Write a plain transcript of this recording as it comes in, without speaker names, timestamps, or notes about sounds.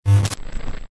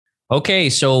Okay,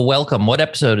 so welcome. What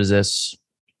episode is this?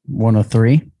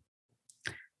 103.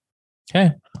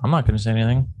 Okay, I'm not going to say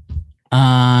anything.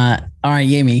 All right,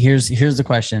 Yami, here's the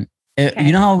question. Okay.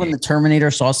 You know how when the Terminator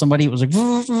saw somebody, it was like,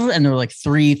 and there were like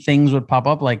three things would pop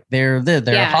up, like they're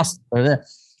hostile, they're there.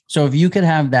 So if you could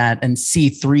have that and see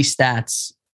three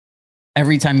stats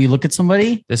every time you look at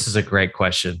somebody. This is a great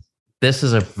question. This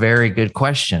is a very good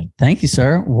question. Thank you,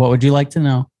 sir. What would you like to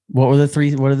know? What are the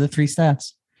three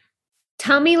stats?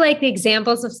 Tell me like the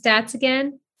examples of stats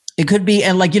again. It could be,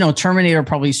 and like, Terminator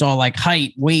probably saw like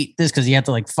height, weight, this, because he had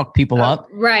to like fuck people up.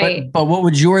 Right. But what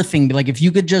would your thing be? Like, if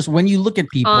you could just, when you look at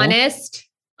people, Honest.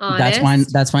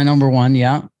 That's my number one.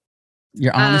 Yeah.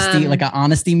 Your honesty, like an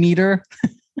honesty meter.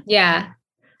 Yeah.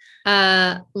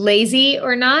 Lazy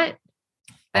or not?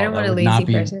 I don't want a lazy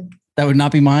person. That would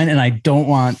not be mine. And I don't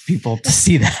want people to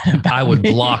see that. I would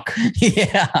block.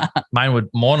 Yeah.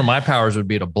 One of my powers would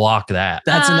be to block that.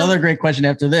 That's another great question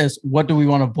after this. What do we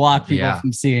want to block people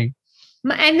from seeing?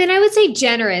 And then I would say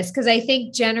generous, because I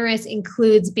think generous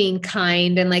includes being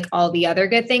kind and like all the other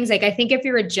good things. Like, I think if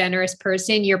you're a generous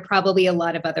person, you're probably a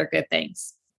lot of other good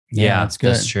things. Yeah, that's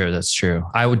good. That's true.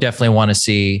 I would definitely want to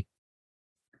see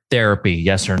therapy.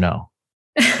 Yes or no?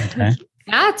 Okay.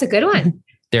 That's a good one.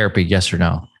 Therapy. Yes or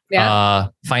no? Yeah.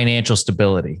 Financial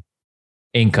stability,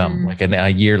 income, like a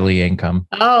yearly income.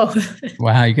 Oh,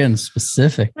 wow. You're getting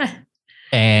specific.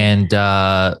 And,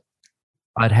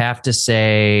 I'd have to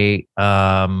say,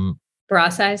 bra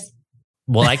size.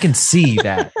 Well, I can see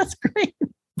that. That's great.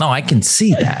 No, I can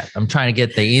see that. I'm trying to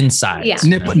get the inside. Yeah.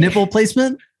 Nipple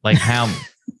placement? Like how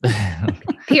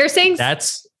Piercings?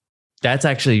 That's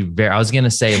actually I was going to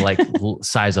say like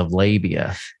size of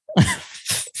labia.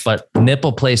 But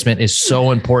nipple placement is so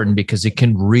important because it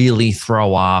can really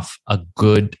throw off a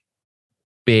good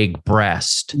big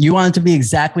breast. You want it to be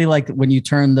exactly like when you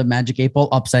turn the Magic 8 Ball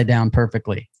upside down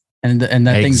perfectly. And that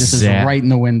thing just is right in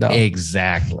the window.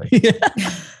 Exactly.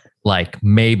 Like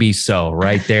maybe so,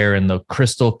 right there in the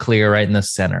crystal clear, right in the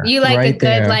center. You like right a good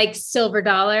there. like silver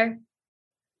dollar?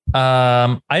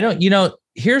 I don't,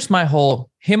 here's my whole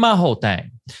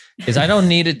thing is I don't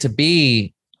need it to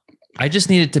be, I just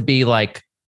need it to be like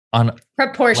on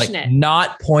Proportionate. like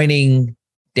not pointing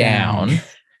down.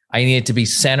 I need it to be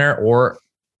center or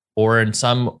in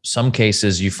some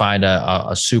cases you find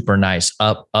a super nice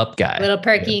up guy. Little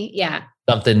perky. Yeah.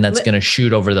 Something that's going to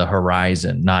shoot over the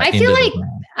horizon. Not I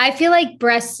feel like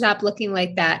breasts stopped looking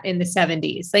like that in the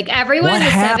 70s. Like everyone in the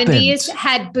 70s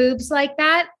had boobs like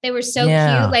that. They were so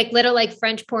cute, like little like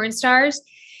French porn stars.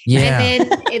 Yeah. And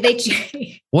then they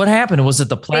changed. What happened? Was it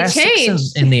the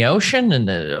plastics in the ocean and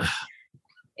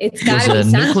it's got to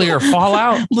be nuclear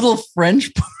fallout? Little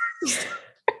French.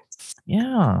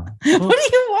 Yeah. What are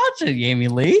you watching, Amy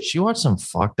Lee? She watched some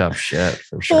fucked up shit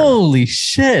for sure. Holy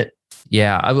shit.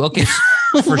 Yeah. Okay.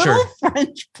 For sure.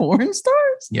 French porn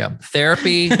stars? Yeah.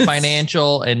 Therapy,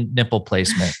 financial, and nipple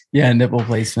placement. Yeah, nipple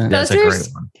placement. That's a great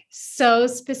one. So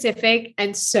specific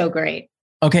and so great.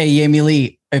 Okay, Yami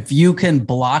Lee, if you can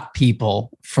block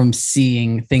people from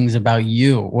seeing things about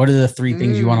you, what are the three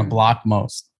things you want to block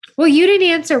most? Well, you didn't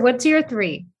answer. What's your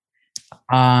three?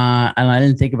 And I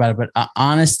didn't think about it, but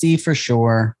honesty for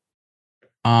sure.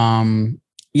 Yeah,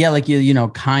 like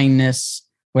kindness,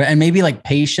 and maybe like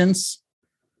patience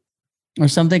or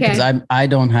something. Because I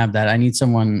don't have that. I need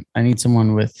someone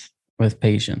with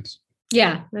patience.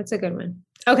 Yeah, that's a good one.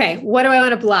 Okay, what do I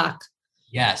want to block?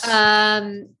 Yes.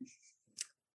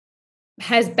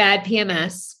 Has bad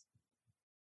PMS.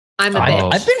 I'm a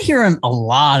bitch. I've been hearing a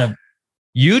lot of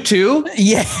you too.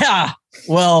 Yeah.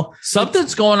 Well,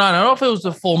 something's going on. I don't know if it was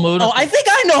the full moon. Oh, I think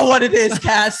I know what it is,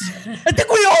 Cass. I think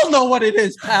we all know what it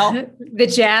is, pal. The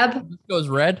jab. It goes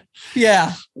red.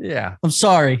 Yeah. Yeah. I'm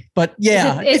sorry, but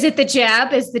yeah. Is it the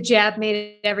jab? Is the jab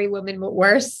made every woman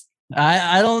worse?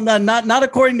 I don't know. Not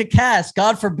according to Cass.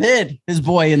 God forbid his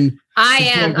boy. And I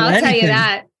am. I'll tell you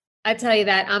that. I tell you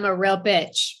that I'm a real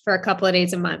bitch for a couple of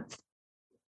days a month.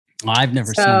 I've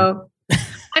never seen it.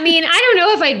 I mean, I don't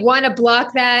know if I'd want to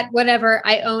block that, whatever.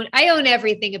 I own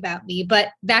everything about me, but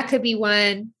that could be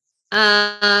one.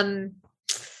 OCD,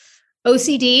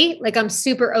 like I'm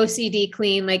super OCD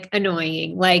clean, like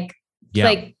annoying. Like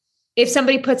if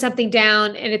somebody puts something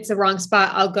down and it's the wrong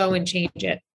spot, I'll go and change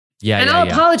it. Yeah. And I'll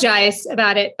apologize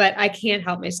about it, but I can't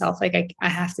help myself. Like I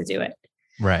have to do it.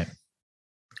 Right.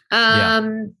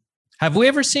 Have we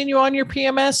ever seen you on your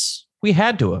PMS? We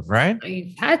had to have, right?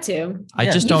 You've had to. I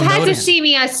just don't notice. You've had to see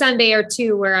me a Sunday or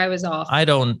two where I was off. I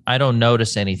don't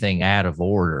notice anything out of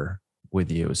order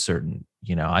with you. Certain,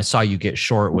 I saw you get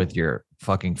short with your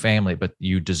fucking family, but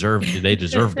they deserved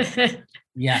it.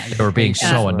 Yeah. They were being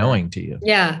so annoying to you.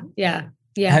 Yeah. Yeah.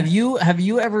 Yeah. Have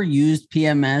you ever used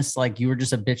PMS? Like you were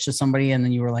just a bitch to somebody and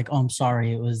then you were like, oh, I'm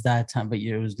sorry, it was that time, but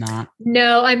it was not.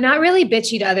 No, I'm not really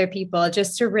bitchy to other people,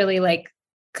 just to really like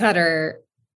cut her,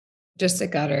 just to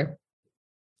cut her.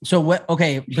 So what,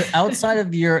 okay, but outside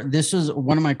of this was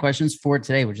one of my questions for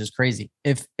today, which is crazy.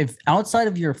 If outside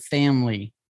of your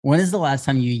family, when is the last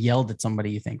time you yelled at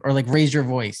somebody, you think, or like raised your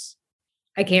voice?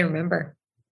 I can't remember.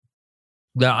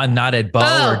 No, not at Bo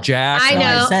or Jack. I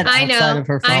know. I know.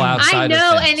 I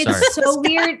know. And it's so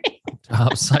weird. I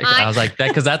was like that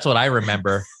because that's what I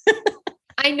remember.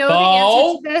 I know the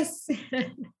answer to this.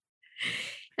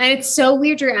 And it's so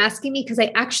weird you're asking me because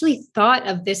I actually thought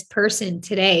of this person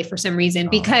today for some reason,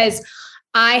 because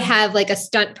I have like a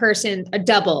stunt person, a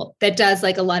double that does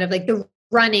like a lot of like the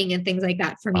running and things like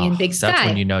that for me in Big Sky. That's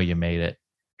when you know you made it.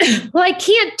 Well, I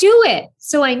can't do it.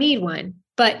 So I need one.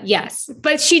 But yes,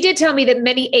 but she did tell me that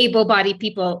many able-bodied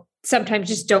people sometimes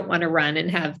just don't want to run and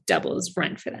have doubles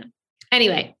run for them.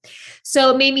 Anyway,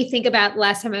 so it made me think about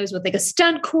last time I was with like a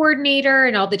stunt coordinator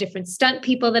and all the different stunt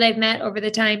people that I've met over the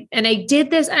time. And I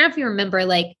did this, I don't know if you remember,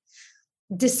 like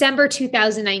December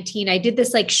 2019, I did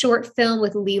this like short film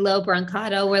with Lilo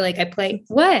Brancato where like I played,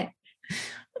 what?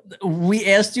 We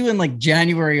asked you in like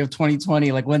January of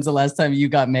 2020, like when's the last time you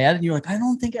got mad? And you're like, I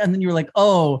don't think, and then you're like,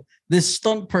 oh, this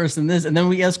stunt person, this, and then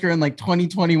we asked her in like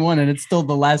 2021 and it's still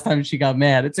the last time she got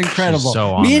mad. It's incredible.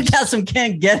 So me and Kasim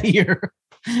can't get here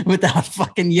without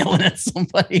fucking yelling at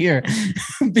somebody or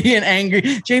being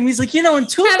angry. Jamie's like, in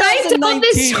 2019.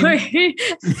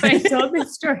 I told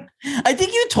this story. I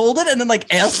think you told it and then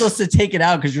like asked us to take it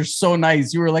out because you're so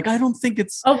nice. You were like, I don't think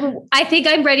it's. Oh, I think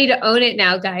I'm ready to own it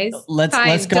now, guys.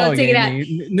 Let's go. Don't take it out.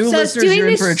 New listeners, you're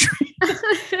in for a treat.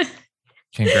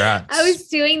 Congrats. I was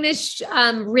doing this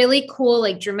really cool,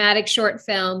 like dramatic short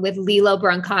film with Lilo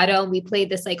Brancato. And we played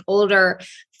this like older,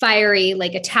 fiery,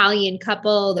 like Italian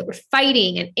couple that were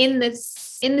fighting. And in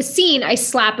the scene, I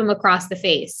slap him across the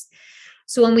face.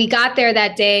 So when we got there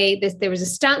that day, there was a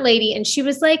stunt lady and she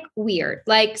was like weird,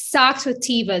 like socks with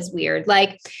Tevas weird.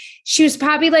 Like she was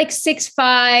probably like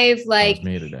 6'5", like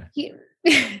me today.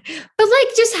 But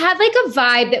like just had like a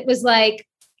vibe that was like,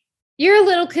 you're a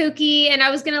little kooky. And I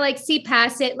was going to like see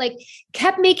past it, like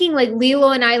kept making like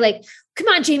Lilo and I like, come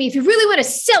on, Jamie, if you really want to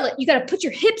sell it, you got to put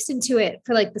your hips into it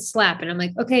for like the slap. And I'm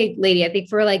like, okay, lady, I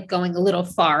think we're like going a little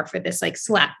far for this like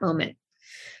slap moment.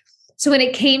 So when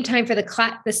it came time for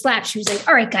the slap, she was like,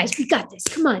 all right, guys, we got this.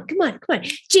 Come on.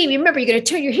 Jamie, remember, you're going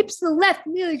to turn your hips to the left.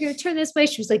 Lilo, you're going to turn this way.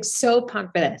 She was like so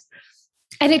pumped for this.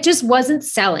 And it just wasn't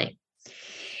selling.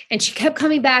 And she kept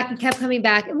coming back and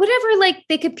whatever, like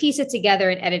they could piece it together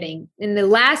in editing. In the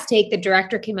last take, the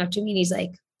director came up to me and he's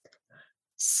like,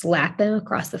 slap him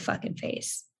across the fucking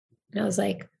face. And I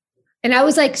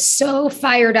was like so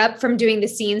fired up from doing the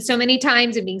scene so many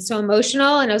times and being so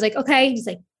emotional. And I was like, okay. He's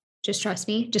like, just trust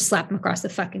me, just slap him across the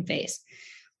fucking face.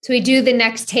 So we do the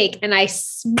next take and I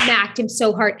smacked him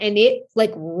so hard and it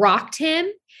like rocked him.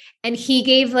 And he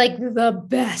gave like the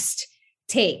best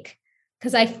take.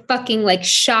 Because I fucking like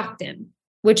shocked him,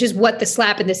 which is what the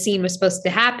slap in the scene was supposed to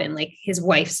happen. Like his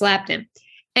wife slapped him.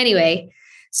 Anyway,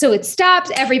 so it stops.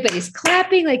 Everybody's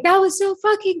clapping. Like that was so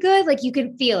fucking good. Like you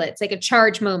can feel it. It's like a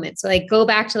charge moment. So like go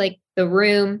back to like the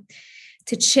room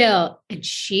to chill. And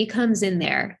she comes in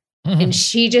there and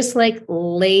she just like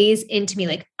lays into me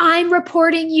like, I'm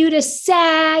reporting you to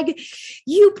SAG.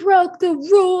 You broke the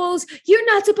rules. You're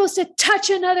not supposed to touch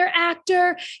another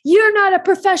actor. You're not a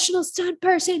professional stunt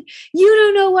person. You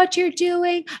don't know what you're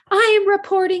doing. I am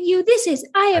reporting you.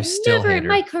 I have never in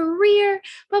my career,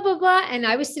 blah, blah, blah. And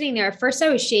I was sitting there. At first I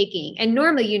was shaking. And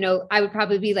normally, I would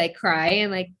probably be like cry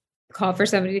and like call for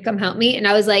somebody to come help me. And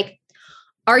I was like,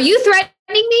 are you threatening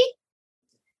me?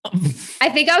 I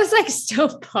think I was like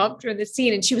still pumped from the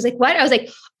scene. And she was like, what? I was like,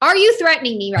 are you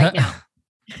threatening me right now?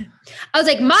 I was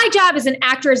like, my job as an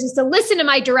actor is to listen to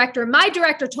my director. My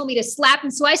director told me to slap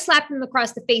him. So I slapped him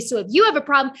across the face. So if you have a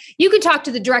problem, you can talk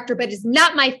to the director, but it's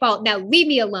not my fault. Now leave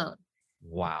me alone.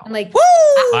 Wow. I'm like, woo!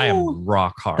 I am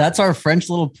rock hard. That's our French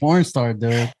little porn star,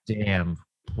 dude. Damn.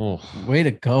 Oh. Way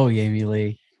to go, Jamie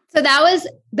Lee. So that was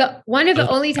one of the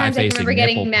only times I can remember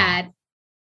getting mad.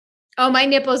 Oh, my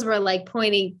nipples were like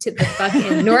pointing to the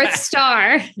fucking North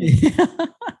Star. Yeah.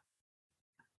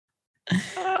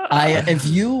 If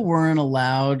you weren't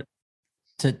allowed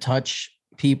to touch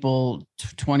people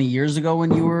 20 years ago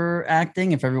when you were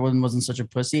acting, if everyone wasn't such a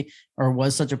pussy or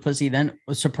was such a pussy, then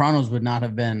Sopranos would not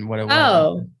have been what it was.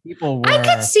 Oh, people were. I feel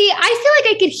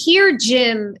like I could hear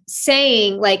Jim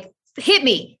saying like, hit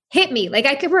me. Like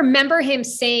I could remember him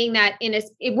saying that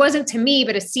it wasn't to me,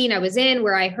 but a scene I was in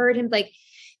where I heard him like,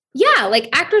 yeah, like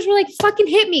actors were like, fucking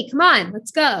hit me. Come on,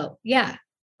 let's go. Yeah.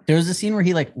 There was a scene where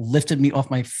he like lifted me off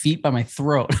my feet by my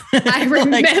throat. I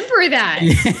remember that.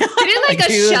 Yeah. Didn't like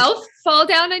a shelf fall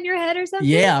down on your head or something?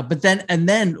 Yeah, but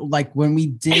then like when we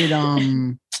did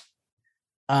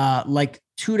like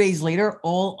 2 days later,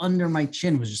 all under my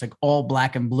chin was just like all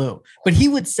black and blue. But he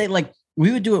would say like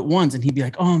we would do it once and he'd be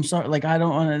like, "Oh, I'm sorry, like I don't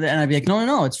want to," and I'd be like,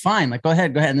 no, it's fine. Like go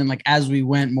ahead. And then like as we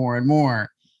went more and more,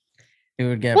 it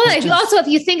would get if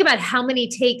you think about how many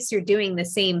takes you're doing the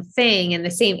same thing in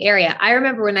the same area. I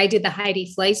remember when I did the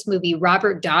Heidi Fleiss movie,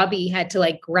 Robert Davi had to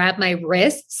like grab my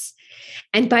wrists.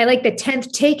 And by like the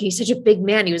 10th take, he's such a big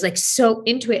man. He was like so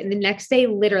into it. And the next day,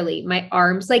 literally my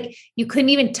arms, like you couldn't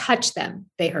even touch them.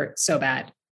 They hurt so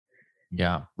bad.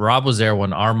 Yeah. Rob was there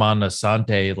when Armand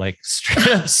Assante like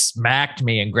smacked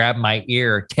me and grabbed my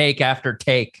ear take after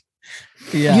take.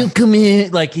 Yeah. You come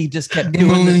in. Like he just kept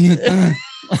doing it.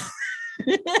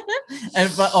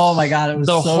 Oh my God, it was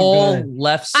the so whole good.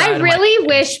 left side. I really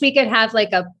wish we could have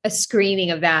like a screening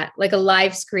of that, like a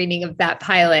live screening of that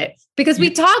pilot, because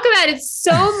we talk about it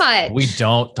so much. We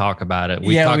don't talk about it.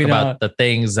 We talk about the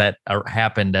things that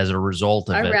happened as a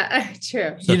result of it.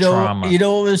 True. Trauma. You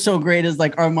know what was so great is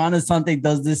like Armand Assante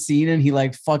does this scene and he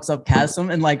like fucks up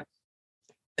Kasim and like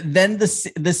then the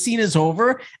scene is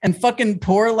over and fucking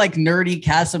poor like nerdy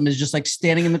Kasim is just like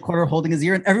standing in the corner holding his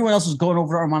ear and everyone else is going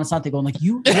over to Armand Assante going like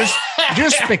you're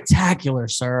spectacular,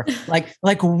 sir.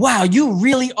 Like wow, you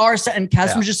really are. And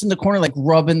Kasim's just in the corner like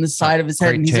rubbing the side of his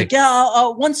head and he's like, yeah,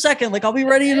 1 second, like I'll be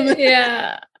ready in a minute.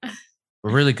 Yeah. A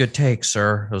really good take,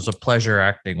 sir. It was a pleasure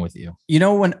acting with you. You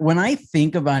know, when I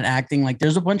think about acting, like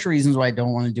there's a bunch of reasons why I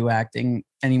don't want to do acting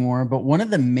anymore, but one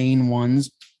of the main ones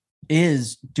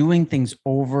is doing things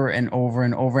over and over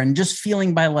and over and just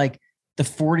feeling by like the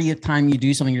 40th time you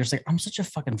do something, you're just like, I'm such a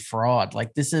fucking fraud.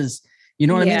 Like this is, you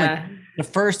know what I mean? Like the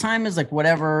first time is like,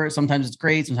 whatever. Sometimes it's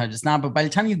great. Sometimes it's not. But by the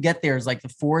time you get there, it's like the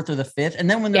 4th or the 5th. And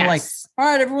then when they're like, all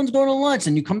right, everyone's going to lunch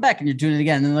and you come back and you're doing it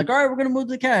again. And they're like, all right, we're going to move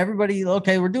to the car. Everybody.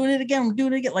 Okay. We're doing it again. We're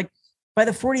doing it again. Like by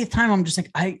the 40th time, I'm just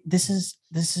like, this is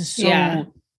so. Yeah.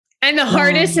 And the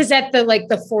hardest is at the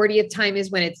 40th time is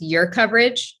when it's your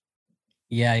coverage.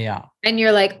 Yeah. And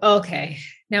you're like, okay,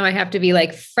 now I have to be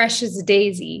like fresh as a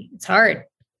daisy. It's hard.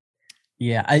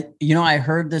 Yeah. I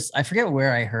heard this, I forget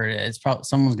where I heard it. It's probably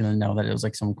someone's going to know that it was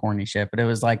like some corny shit, but it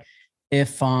was like,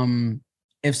 if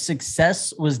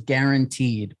success was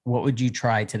guaranteed, what would you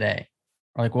try today?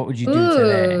 Or like, what would you do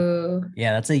today?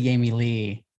 Yeah. That's a Yami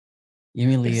Lee.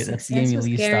 That's Yami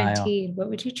Lee style. What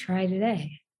would you try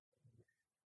today?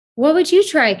 What would you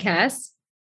try, Cass?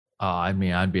 I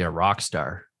mean, I'd be a rock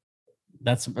star.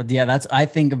 That's I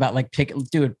think about like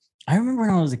dude, I remember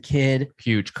when I was a kid,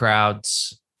 huge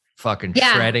crowds, fucking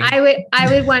shredding. I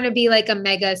would want to be like a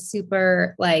mega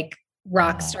super like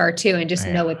rock star too and just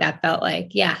know what that felt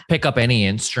like. Yeah. Pick up any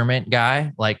instrument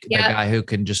guy, like the guy who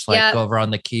can just like go over on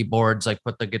the keyboards, like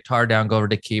put the guitar down, go over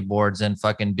to keyboards and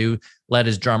fucking let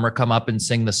his drummer come up and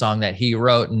sing the song that he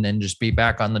wrote and then just be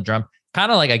back on the drum.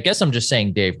 Kind of like, I guess I'm just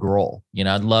saying Dave Grohl, you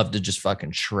know, I'd love to just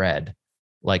fucking shred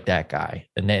like that guy.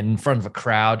 And then in front of a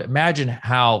crowd, imagine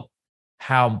how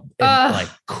like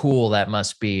cool that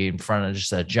must be in front of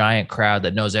just a giant crowd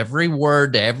that knows every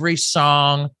word to every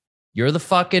song. You're the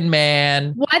fucking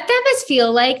man. What that must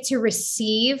feel like to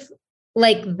receive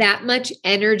like that much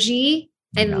energy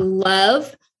and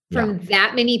love from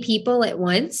that many people at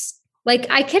once. Like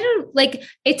I couldn't, like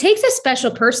it takes a special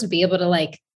person to be able to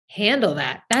like handle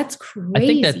that. That's crazy.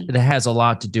 I think that it has a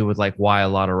lot to do with like why a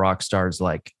lot of rock stars,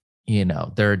 like, you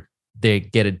know, they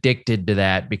get addicted to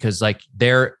that because like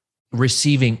they're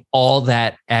receiving all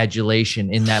that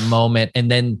adulation in that moment. And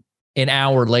then an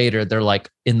hour later, they're like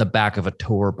in the back of a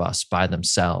tour bus by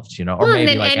themselves, you know, or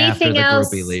maybe like after the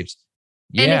groupie leaves.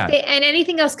 Yeah. And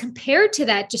anything else compared to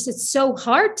that, just, it's so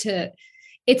hard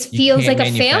it feels like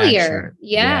a failure.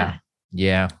 Yeah.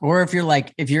 Or if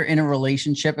you're in a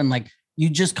relationship and like, you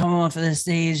just come off of the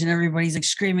stage and everybody's like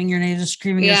screaming your name, just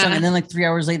screaming your son. And then like 3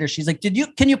 hours later, she's like, can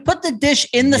you put the dish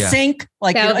in the sink?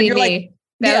 Like, that would be me.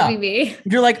 That would be me.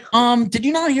 You're like, did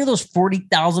you not hear those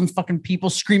 40,000 fucking people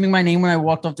screaming my name when I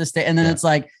walked off the stage? And then it's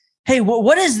like, hey,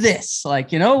 what is this?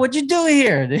 Like, you know, what'd you do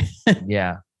here?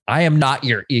 Yeah. I am not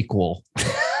your equal.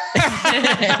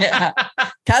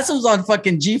 Kasim's on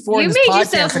fucking G4. You made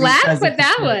yourself laugh with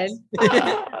that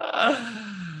one.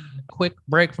 Quick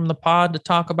break from the pod to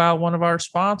talk about one of our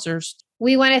sponsors.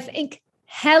 We want to thank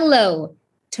Hello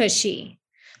Tushy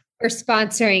for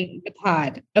sponsoring the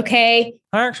pod. Okay.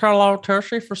 Thanks, Hello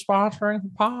Tushy, for sponsoring the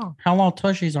pod. Hello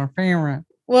Tushy's our favorite.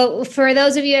 Well, for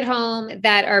those of you at home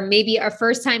that are maybe our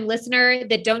first time listener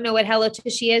that don't know what Hello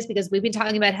Tushy is, because we've been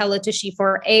talking about Hello Tushy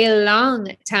for a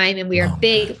long time and we are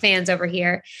big fans over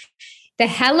here. The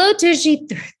Hello Tushy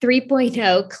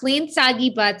 3.0 cleans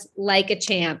soggy butts like a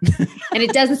champ. And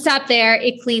it doesn't stop there.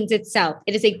 It cleans itself.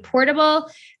 It is a portable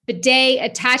bidet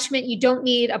attachment. You don't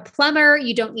need a plumber.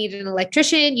 You don't need an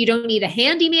electrician. You don't need a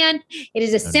handyman. It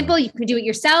is a simple, you can do it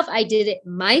yourself. I did it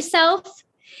myself.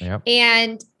 Yep.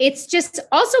 And it's just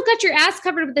also got your ass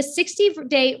covered with a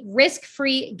 60-day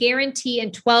risk-free guarantee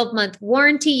and 12-month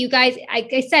warranty. You guys,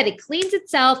 like I said, it cleans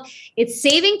itself. It's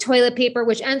saving toilet paper,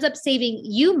 which ends up saving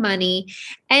you money.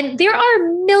 And there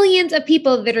are millions of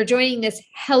people that are joining this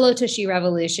Hello Tushy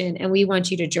revolution, and we want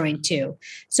you to join too.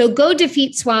 So go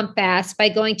defeat Swamp Fast by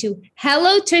going to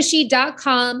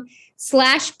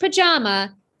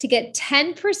hellotushy.com/pajama to get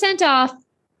 10% off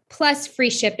plus free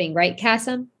shipping, right,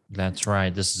 Kasim? That's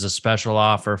right. This is a special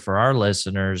offer for our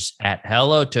listeners at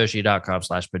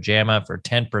hellotushy.com/pajama for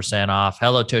 10% off.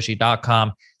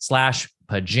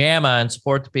 hellotushy.com/pajama and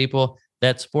support the people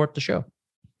that support the show.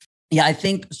 Yeah, I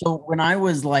think so. When I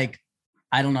was like,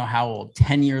 I don't know how old,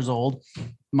 10 years old,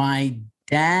 my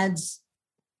dad's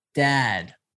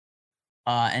dad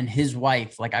and his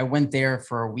wife, like I went there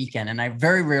for a weekend and I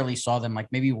very rarely saw them, like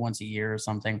maybe once a year or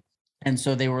something. And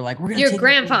so they were like, we're going to your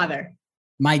grandfather.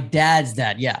 My dad's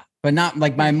dad, yeah, but not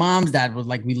like my mom's dad was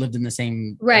like we lived in the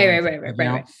same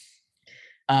right.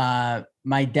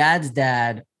 My dad's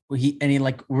dad, I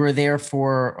was there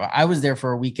for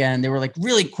a weekend. They were like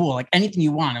really cool, like anything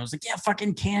you want. I was like, yeah,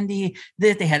 fucking candy.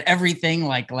 They had everything.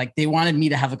 Like they wanted me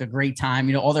to have like a great time.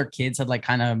 You know, all their kids had like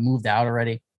kind of moved out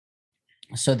already.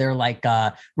 So they're like,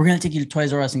 we're gonna take you to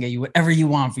Toys R Us and get you whatever you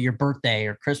want for your birthday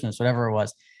or Christmas, whatever it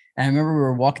was. And I remember we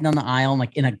were walking down the aisle and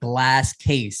like in a glass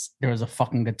case, there was a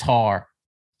fucking guitar.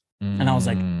 And I was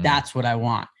like, that's what I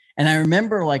want. And I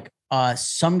remember like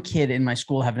some kid in my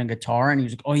school having a guitar and he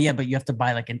was like, oh yeah, but you have to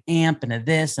buy like an amp and a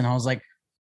this. And I was like,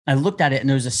 I looked at it and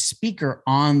there was a speaker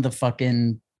on the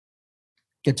fucking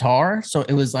guitar. So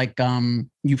it was like,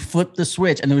 you flip the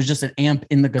switch and there was just an amp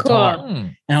in the guitar. Cool.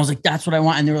 And I was like, that's what I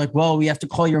want. And they were like, well, we have to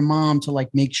call your mom to like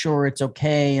make sure it's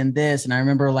okay and this. And I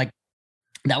remember like,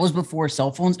 that was before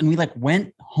cell phones. And we like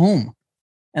went home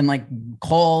and like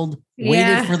called,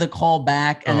 waited for the call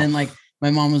back. And then like my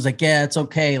mom was like, yeah, it's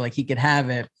okay. Like he could have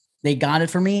it. They got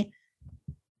it for me.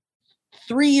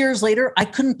 3 years later, I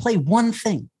couldn't play one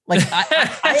thing. Like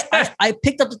I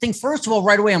picked up the thing. First of all,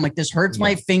 right away, I'm like, this hurts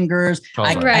my fingers.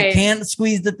 Totally. I can't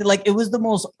squeeze the like, it was the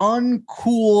most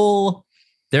uncool.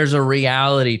 There's a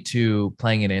reality to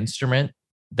playing an instrument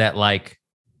that like,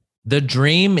 the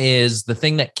dream is the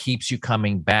thing that keeps you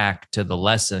coming back to the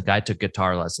lesson. I took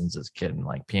guitar lessons as a kid and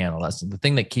like piano lessons. The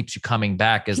thing that keeps you coming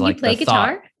back is like play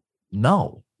guitar? Thought,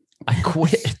 no, I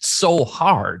quit. It's so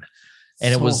hard.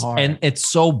 And and it's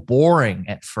so boring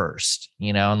at first,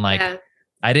 you know, and like,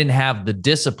 I didn't have the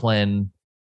discipline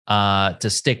to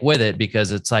stick with it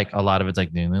because it's like a lot of it's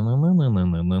like, you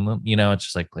know, it's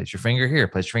just like place your finger here,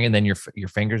 place your finger. And then your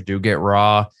fingers do get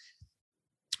raw.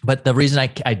 But the reason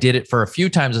I did it for a few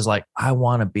times is like, I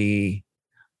want to be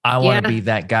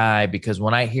that guy, because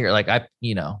when I hear like, I,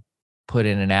 you know, put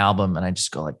in an album and I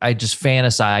just go like, I just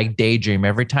fantasize, I daydream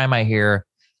every time I hear,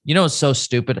 you know, it's so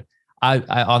stupid.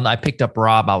 I picked up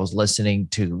Rob. I was listening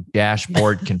to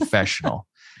Dashboard Confessional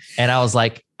and I was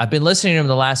like, I've been listening to him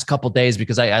the last couple of days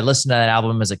because I listened to that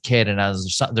album as a kid and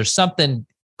there's something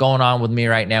going on with me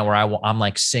right now where I'm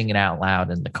like singing out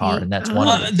loud in the car, and that's one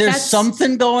of there's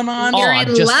something going on. You're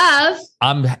in love.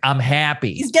 I'm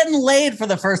happy. He's getting laid for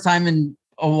the first time in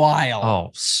a while.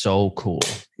 Oh, so cool.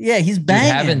 Yeah, he's banging.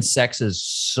 Dude, having sex is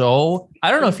so,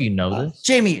 I don't know if you know this.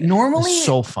 Jamie, normally it's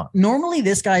so fun. Normally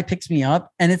this guy picks me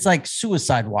up and it's like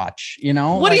suicide watch, you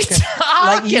know? What like, are you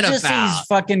talking he just about? sees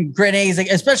fucking grenades, like,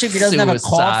 especially if he doesn't have a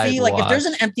coffee. Watch. Like if there's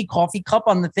an empty coffee cup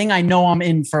on the thing, I know I'm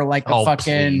in for like a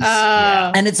fucking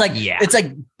and it's like it's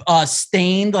like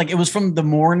stained, like it was from the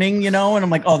morning, you know, and I'm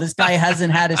like, oh, this guy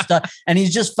hasn't had his stuff and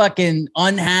he's just fucking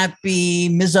unhappy,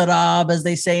 miserable, as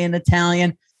they say in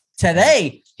Italian.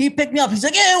 Today he picked me up. He's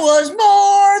like, it was more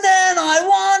than I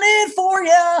wanted for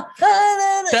you.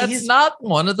 That's not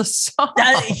one of the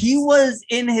songs. He was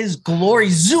in his glory,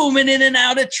 zooming in and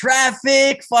out of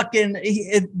traffic. Fucking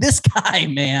this guy,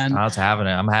 man.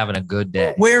 I'm having a good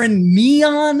day. Wearing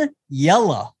neon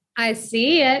yellow. I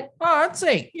see it. Oh, I'd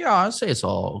say it's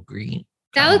all green.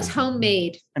 That looks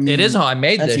homemade. I mean, it is how I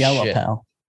made this yellow, shit. Pal.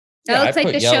 That looks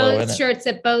like the shirts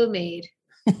that Bo made.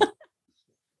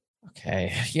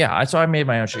 Okay. Yeah. So I made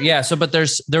my own shirt. Yeah. So, but there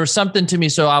was something to me.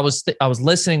 So I was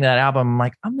listening to that album. I'm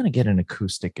like, I'm going to get an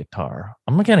acoustic guitar.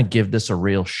 I'm going to give this a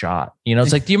real shot. You know,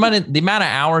 it's like the amount of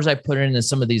hours I put into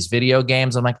some of these video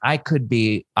games. I'm like, I could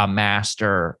be a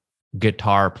master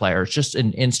guitar player. It's just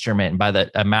an instrument by the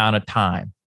amount of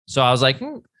time. So I was like,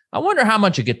 I wonder how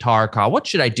much a guitar costs. What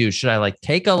should I do? Should I like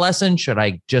take a lesson? Should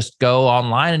I just go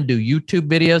online and do YouTube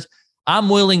videos? I'm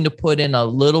willing to put in a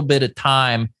little bit of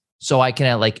time so I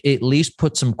can like at least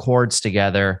put some chords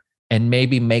together and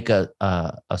maybe make a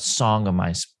song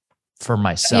of for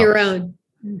myself. Your own.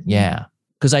 Yeah.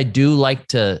 Because I do like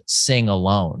to sing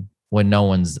alone when no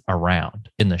one's around,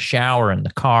 in the shower, in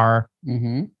the car.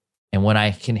 Mm-hmm. And when I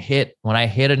hit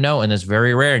a note, and it's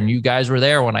very rare, and you guys were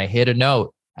there when I hit a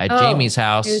note at Jamie's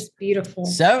house. It was beautiful.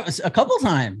 So a couple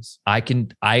times. I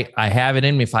have it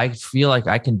in me. If I feel like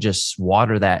I can just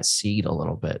water that seed a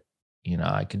little bit,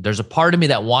 there's a part of me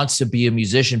that wants to be a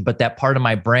musician, but that part of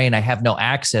my brain, I have no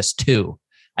access to.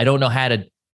 I don't know how to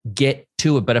get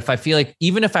to it. But if I feel like,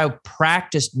 even if I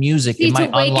practiced music, it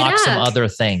might unlock some other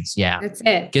things. Yeah. That's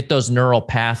it. Get those neural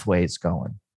pathways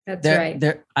going. That's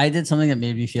right. I did something that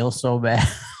made me feel so bad.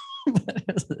 But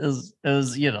it was,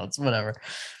 it's whatever.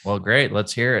 Well, great.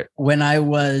 Let's hear it. When I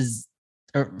was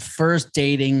first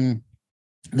dating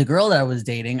the girl that I was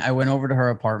dating, I went over to her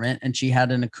apartment and she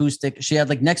had an acoustic. She had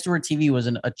like next to her TV was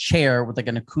a chair with like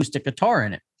an acoustic guitar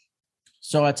in it.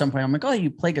 So at some point I'm like, oh, you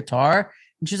play guitar?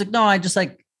 And she's like, no, I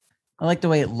like the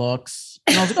way it looks.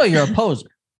 And I was like, oh, you're a poser.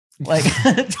 Like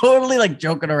totally like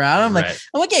joking around. I'm like,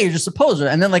 yeah, you're just a poser.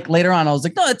 And then like later on, I was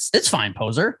like, no, it's fine,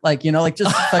 poser. Like, like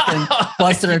just fucking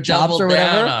busted her chops or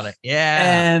whatever. On it.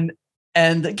 Yeah.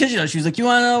 And because she was like, you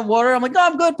want a water? I'm like, no,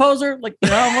 I'm good, poser. Like,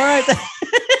 I'm all right.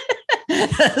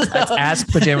 That's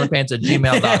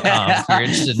askpajamapants@gmail.com if you're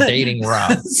interested in dating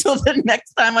Rob. So the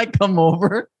next time I come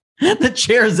over, the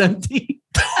chair's empty.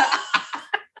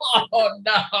 Oh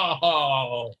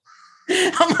no.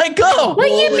 I'm like, oh.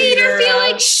 Well, you made her feel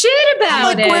like shit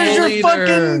about it. Where's your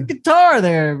fucking guitar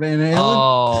there, baby?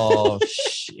 Oh,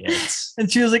 shit. And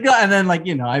she was like, oh, and then like,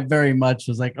 I very much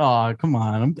was like, oh, come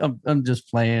on. I'm just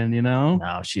playing,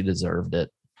 No, she deserved it.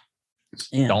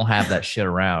 Yeah. Don't have that shit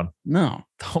around. No.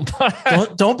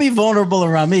 Don't be vulnerable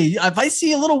around me. If I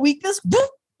see a little weakness, boop.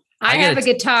 I have a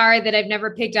guitar that I've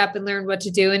never picked up and learned what to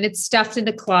do, and it's stuffed in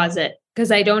the closet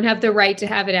because I don't have the right to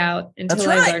have it out until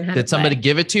I learn how to play. Did somebody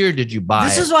give it to you, or did you buy it?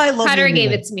 This is why I love Cutter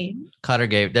gave it to me. Cutter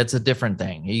gave. That's a different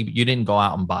thing. You didn't go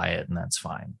out and buy it, and that's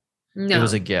fine. No. It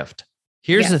was a gift.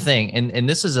 Here's the thing, and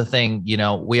this is a thing.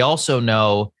 We also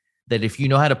know that if you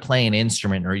know how to play an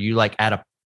instrument, or you like at a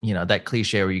that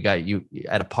cliche where you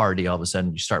at a party, all of a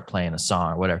sudden you start playing a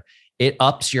song or whatever. It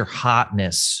ups your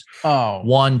hotness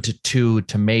 1 to 2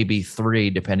 to maybe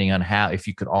 3, depending on if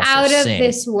you could also out of sing.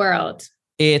 This world.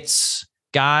 It's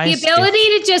guys. The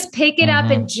ability to just pick it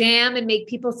up and jam and make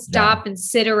people stop and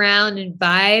sit around and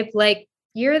vibe. Like,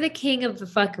 you're the king of the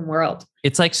fucking world.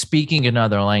 It's like speaking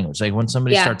another language. Like when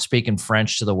somebody starts speaking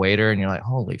French to the waiter and you're like,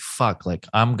 holy fuck, like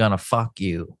I'm going to fuck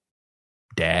you,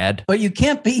 Dad. But you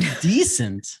can't be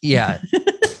decent. Yeah.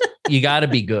 You got to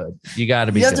be good. You have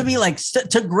to be like,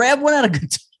 to grab one at a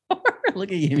guitar.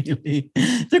 Look at you.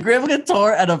 To grab a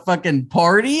guitar at a fucking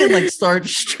party and like start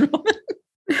strumming.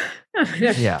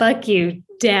 Fuck you,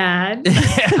 Dad.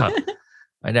 Yeah.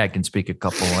 My dad can speak a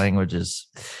couple languages.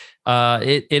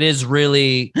 It is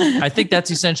really, I think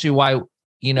that's essentially why,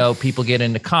 people get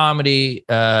into comedy.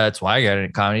 It's why I got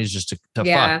into comedy, is just to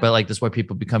fuck. But like, that's why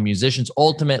people become musicians.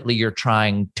 Ultimately, you're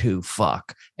trying to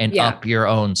fuck and up your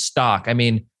own stock. I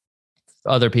mean,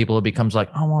 other people, it becomes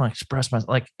like, I want to express myself.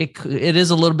 Like it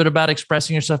is a little bit about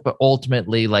expressing yourself, but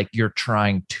ultimately like you're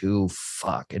trying to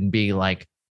fuck and be like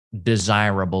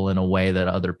desirable in a way that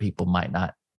other people might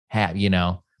not have,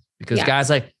 because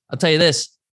guys like, I'll tell you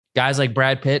this, guys like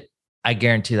Brad Pitt, I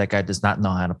guarantee that guy does not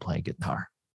know how to play guitar.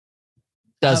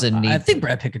 Doesn't need. I think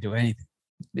Brad Pitt could do anything.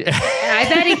 I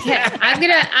bet he can. I'm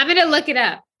gonna look it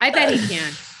up. I bet he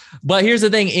can. But here's the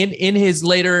thing: in his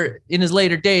later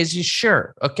days, he's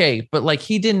sure okay, but like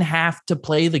he didn't have to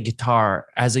play the guitar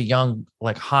as a young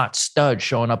like hot stud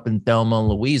showing up in Thelma and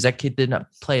Louise. That kid did not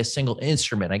play a single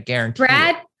instrument. I guarantee.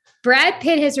 Brad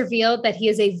Pitt has revealed that he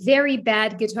is a very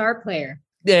bad guitar player.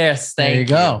 Yes, there you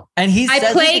go. And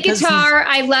I play guitar.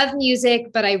 I love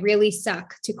music, but I really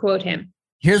suck. To quote him.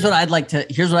 Here's what I'd like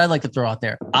to throw out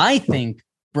there. I think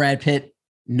Brad Pitt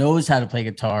knows how to play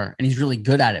guitar and he's really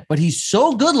good at it, but he's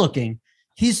so good looking,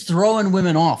 he's throwing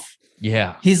women off.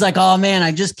 Yeah. He's like, oh man,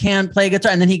 I just can't play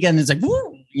guitar. And then he's like,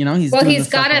 woo, he's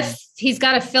got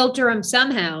to filter him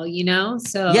somehow,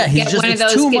 so yeah, he's get just one of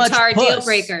those guitar deal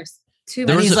breakers.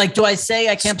 He's like, do I say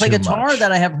I can't play guitar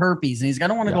that I have herpes? And he's like, I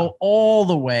don't want to go all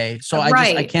the way. So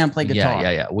I can't play guitar.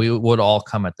 Yeah. We would all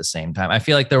come at the same time. I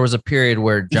feel like there was a period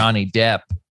where Johnny Depp,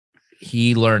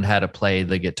 he learned how to play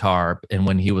the guitar. And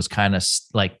when he was kind of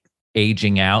like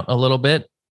aging out a little bit,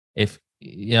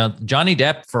 Johnny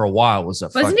Depp for a while was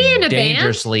Wasn't he in a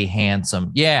dangerously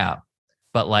handsome. Yeah.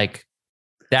 but like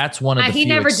that's one of the he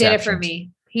few never exceptions. did it for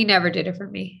me. He never did it for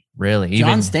me. Really?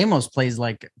 John Stamos plays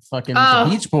like fucking the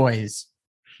Beach Boys.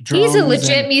 He's a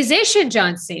legit musician,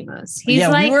 John Stamos. He's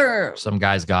like some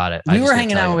guys got it. We were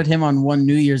hanging out with him on one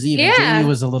New Year's Eve. Yeah. And Jamie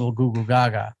was a little Google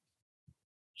Gaga.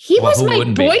 He was my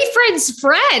boyfriend's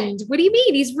friend. What do you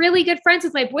mean? He's really good friends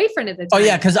with my boyfriend at the time. Oh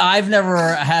yeah, because I've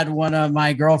never had one of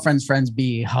my girlfriend's friends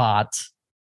be hot.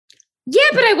 Yeah,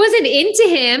 but I wasn't into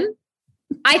him.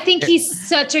 I think he's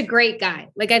such a great guy.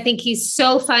 Like, I think he's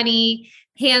so funny,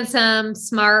 handsome,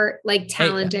 smart, like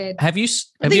talented. Have you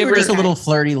ever just a little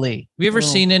flirty Lee? Have you ever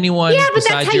seen anyone? Yeah, but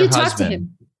that's how you talk to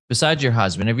him. Besides your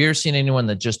husband, have you ever seen anyone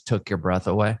that just took your breath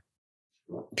away?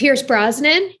 Pierce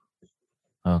Brosnan.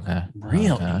 Okay. Really?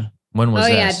 Okay. When was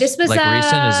this? this? Yeah, this was like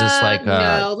recent. Is this like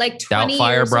no, like 20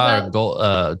 years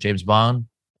ago? James Bond.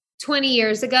 20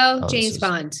 years ago, James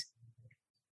Bond.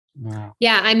 Wow.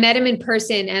 Yeah, I met him in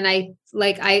person, and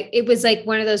it was like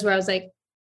one of those where I was like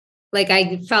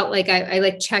I felt like I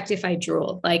like checked if I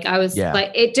drooled. Like I was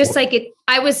like it just like it.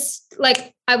 I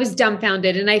was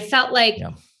dumbfounded, and I felt like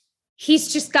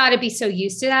he's just got to be so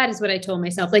used to that. Is what I told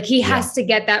myself. Like he has to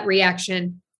get that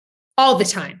reaction all the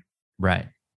time. Right.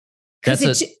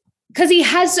 Because he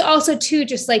has also too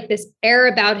just like this air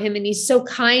about him, and he's so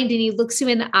kind, and he looks you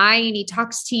in the eye, and he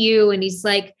talks to you, and he's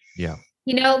like,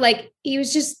 like he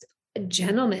was just a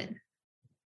gentleman.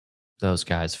 Those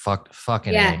guys,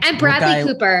 fucking yeah. And Bradley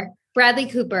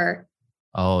Cooper.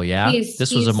 Oh yeah,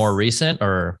 this was a more recent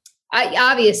or.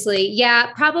 Obviously,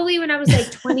 yeah, probably when I was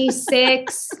like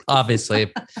 26.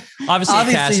 obviously,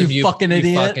 Cass, you fucking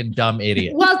idiot, you fucking dumb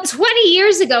idiot. Well, 20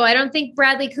 years ago, I don't think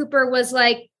Bradley Cooper was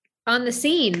like on the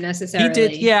scene necessarily. He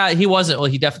did, yeah, he wasn't. Well,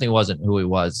 he definitely wasn't who he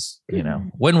was. You know,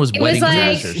 when was Wedding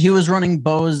Crashers? He was running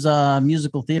Bo's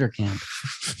musical theater camp.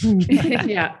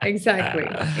 Yeah,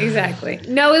 exactly.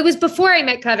 No, it was before I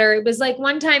met Cutter. It was like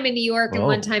one time in New York and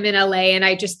one time in LA, and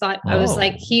I just thought I was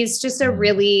like, he's just a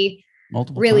really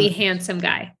handsome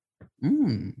guy.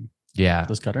 Yeah.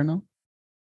 Does Cutter know?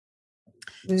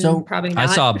 So probably not.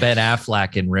 I saw Ben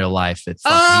Affleck in real life. That's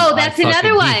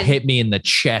another one. He hit me in the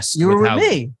chest. You were with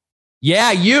me.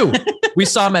 Yeah, you. We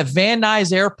saw him at Van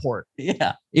Nuys Airport.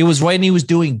 Yeah. It was when he was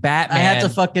doing Batman. I had to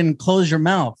fucking close your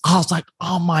mouth. I was like,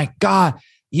 oh my God.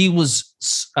 He was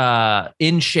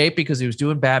in shape because he was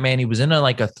doing Batman. He was in a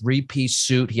 3-piece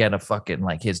suit. He had a fucking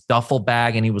like his duffel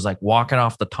bag, and he was like walking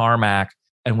off the tarmac.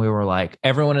 And we were like,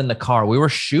 everyone in the car, we were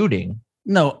shooting.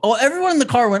 No. Oh, everyone in the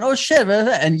car went, oh shit.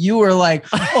 And you were like,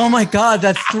 oh my God,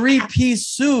 that 3-piece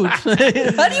suit. How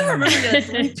do you remember that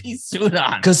 3-piece suit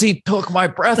on? Because he took my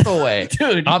breath away.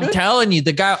 Dude. I'm telling you,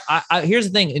 the guy, here's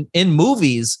the thing. In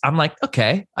movies, I'm like,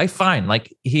 okay, fine.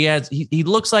 Like he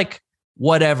looks like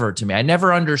whatever to me. I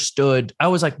never understood. I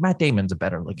was like, Matt Damon's a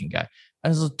better looking guy.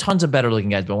 There's tons of better looking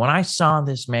guys. But when I saw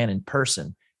this man in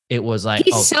person, it was like,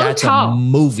 that's tall. A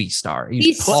movie star.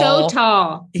 He's so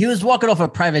tall. He was walking off a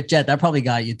private jet. That probably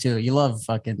got you too. You love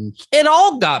fucking. It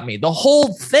all got me. The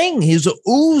whole thing. He was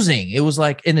oozing. It was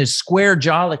like in his square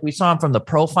jaw. Like we saw him from the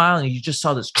profile, and you just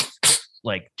saw this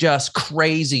like just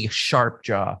crazy sharp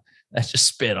jaw. That's just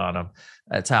spit on him.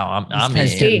 That's how I'm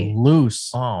getting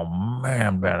loose. Oh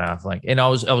man, Ben Affleck. And I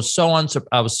was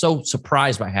so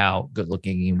surprised by how good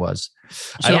looking he was.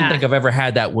 I don't think I've ever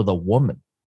had that with a woman.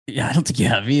 Yeah, I don't think you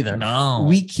have either. No.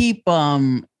 We keep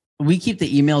the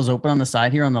emails open on the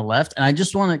side here on the left. And I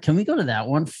just want to, can we go to that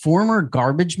one? Former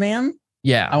garbage man.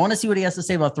 Yeah. I want to see what he has to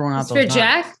say about throwing out those. For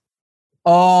Jack?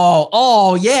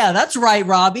 Oh, yeah, that's right,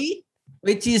 Robbie.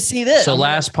 Wait till you see this. So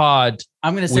last pod,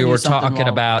 we were talking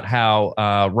about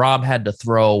how Rob had to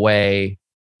throw away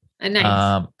a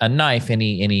knife, and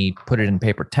he put it in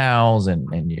paper towels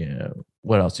and you,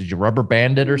 what else? Did you rubber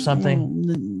band it or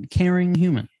something? Caring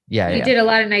human. Yeah, you did a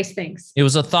lot of nice things. It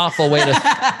was a thoughtful way to.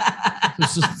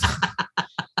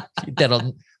 You did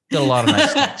a lot of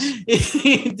nice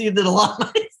things. You did a lot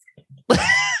of nice.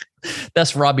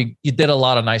 That's Robbie. You did a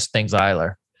lot of nice things,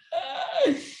 Eiler.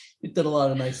 You did a lot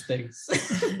of nice things.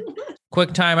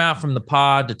 Quick time out from the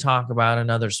pod to talk about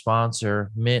another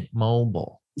sponsor, Mint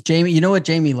Mobile. Jamie, you know what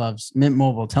Jamie loves? Mint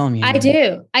Mobile. Tell me. I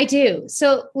do.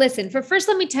 So listen, first,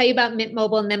 let me tell you about Mint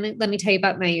Mobile, and then let me tell you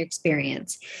about my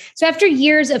experience. So after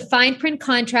years of fine print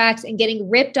contracts and getting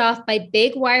ripped off by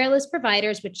big wireless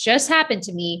providers, which just happened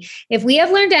to me, if we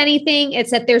have learned anything,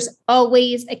 it's that there's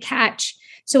always a catch.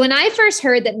 So when I first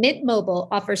heard that Mint Mobile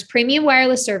offers premium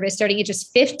wireless service starting at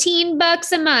just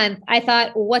 $15 a month, I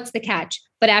thought, what's the catch?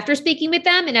 But after speaking with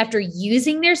them and after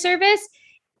using their service,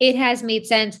 it has made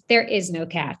sense. There is no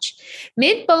catch.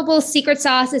 Mint Mobile's secret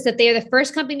sauce is that they are the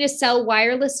first company to sell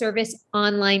wireless service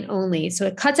online only. So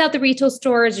it cuts out the retail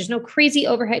stores. There's no crazy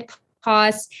overhead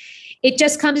costs. It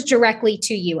just comes directly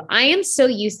to you. I am so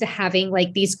used to having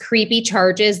like these creepy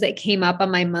charges that came up on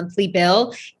my monthly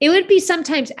bill. It would be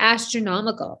sometimes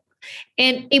astronomical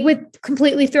and it would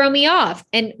completely throw me off.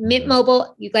 And Mint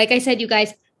Mobile, like I said, you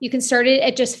guys, you can start it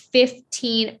at just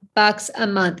 $15 a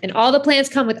month. And all the plans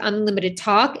come with unlimited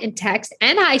talk and text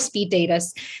and high-speed data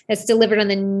that's delivered on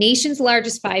the nation's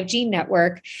largest 5G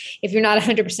network. If you're not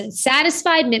 100%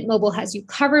 satisfied, Mint Mobile has you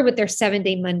covered with their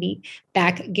 7-day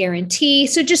money-back guarantee.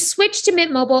 So just switch to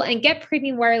Mint Mobile and get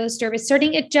premium wireless service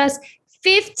starting at just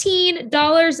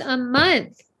 $15 a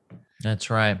month.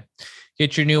 That's right.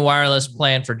 Get your new wireless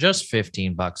plan for just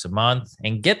 $15 a month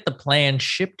and get the plan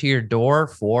shipped to your door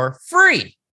for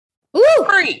free. Woo!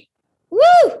 Free. Woo!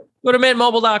 Go to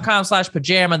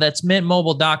mintmobile.com/pajama. That's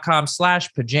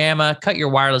mintmobile.com/pajama. Cut your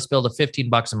wireless bill to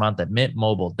 $15 a month at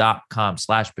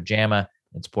mintmobile.com/pajama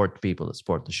and support the people that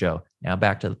support the show. Now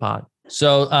back to the pod.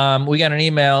 So we got an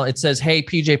email. It says, hey,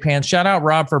 PJ Pants, shout out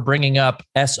Rob for bringing up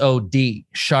SOD,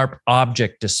 Sharp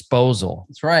Object Disposal.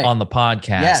 That's right. On the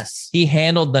podcast. Yes. He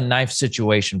handled the knife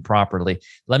situation properly.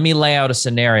 Let me lay out a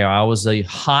scenario. I was a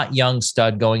hot young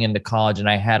stud going into college and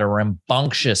I had a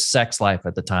rambunctious sex life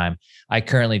at the time. I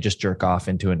currently just jerk off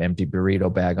into an empty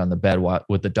burrito bag on the bed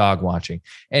with the dog watching.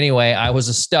 Anyway, I was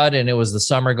a stud and it was the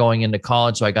summer going into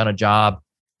college. So I got a job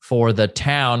for the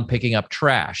town picking up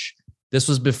trash. This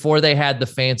was before they had the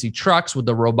fancy trucks with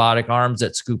the robotic arms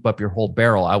that scoop up your whole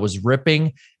barrel. I was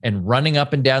ripping and running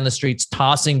up and down the streets,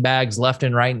 tossing bags left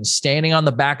and right, and standing on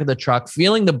the back of the truck,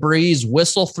 feeling the breeze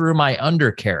whistle through my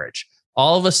undercarriage.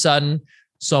 All of a sudden,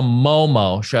 some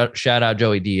Momo, shout out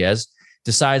Joey Diaz,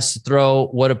 decides to throw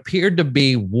what appeared to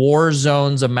be war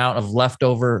zone's amount of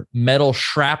leftover metal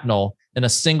shrapnel in a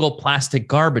single plastic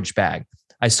garbage bag.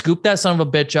 I scooped that son of a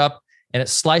bitch up, and it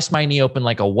sliced my knee open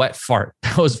like a wet fart.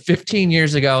 That was 15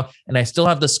 years ago, and I still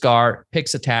have the scar,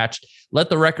 pics attached. Let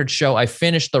the record show I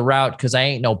finished the route because I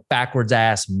ain't no backwards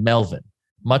ass Melvin.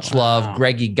 Much love,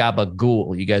 Greggy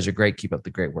Gabagool. You guys are great. Keep up the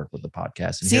great work with the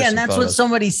podcast. And that's photos. What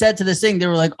somebody said to this thing. They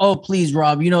were like, oh, please,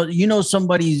 Rob, you know,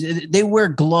 they wear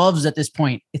gloves at this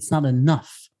point. It's not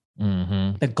enough.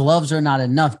 Mm-hmm. The gloves are not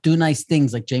enough. Do nice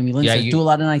things, like Jamie Lynn said. Do a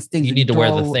lot of nice things. You need to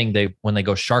wear the thing when they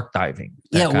go shark diving.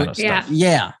 That kind of stuff.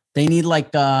 Yeah. They need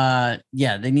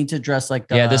they need to dress like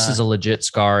this is a legit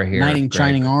scar here. Knight in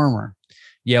shining armor.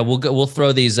 Yeah, we'll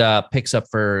throw these pics up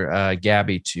for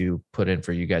Gabby to put in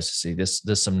for you guys to see. This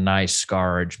some nice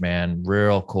scarage, man.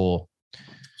 Real cool.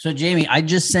 So Jamie, I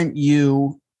just sent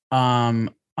you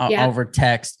over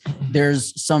text.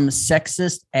 There's some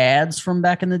sexist ads from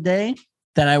back in the day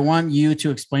that I want you to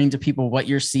explain to people what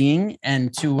you're seeing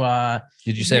and to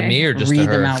did you say me or just read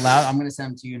them out loud? I'm going to send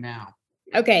them to you now.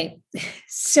 Okay.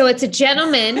 So it's a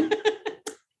gentleman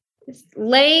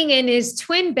laying in his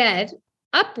twin bed,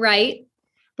 upright,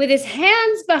 with his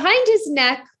hands behind his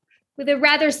neck, with a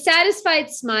rather satisfied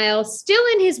smile, still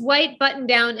in his white button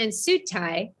down and suit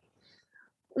tie.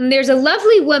 And there's a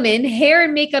lovely woman, hair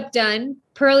and makeup done,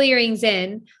 pearl earrings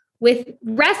in, with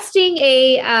resting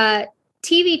a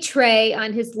TV tray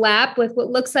on his lap with what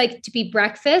looks like to be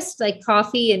breakfast, like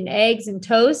coffee and eggs and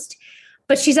toast.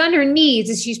 But she's on her knees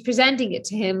as she's presenting it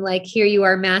to him, like, here you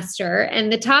are, master.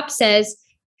 And the top says,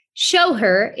 show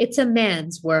her it's a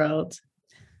man's world.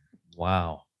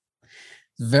 Wow.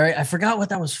 I forgot what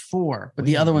that was for, but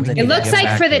the other ones. It looks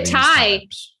like for the tie.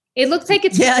 It looks like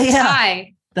it's for the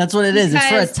tie. That's what it is. It's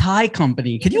for a tie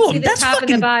company. Can you? That's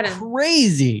fucking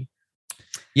crazy.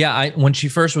 Yeah, when she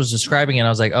first was describing it, I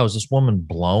was like, oh, is this woman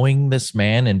blowing this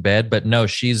man in bed? But no,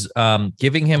 she's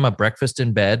giving him a breakfast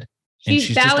in bed. She's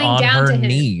just on her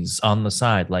knees on the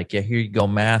side, like, yeah, here you go,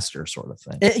 master, sort of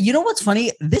thing. You know what's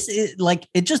funny? This is like,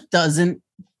 it just doesn't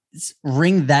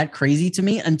ring that crazy to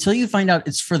me until you find out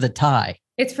it's for the tie.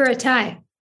 It's for a tie.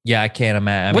 Yeah, I can't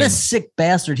imagine. What a sick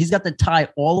bastard. He's got the tie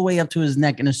all the way up to his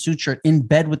neck in a suit shirt in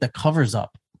bed with the covers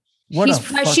up.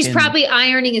 She's probably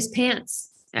ironing his pants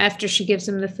after she gives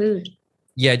him the food.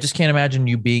 Yeah, I just can't imagine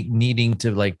you needing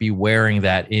to be wearing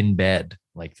that in bed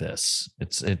like this.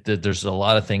 There's a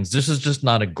lot of things. This is just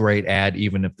not a great ad,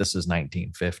 even if this is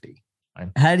 1950.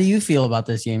 How do you feel about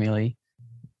this, Jamie Lee?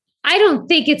 I don't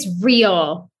think it's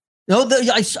real. No,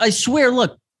 I swear.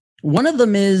 Look, one of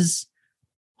them is.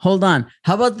 Hold on.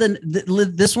 How about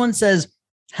this one says,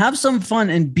 have some fun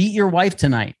and beat your wife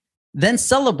tonight. Then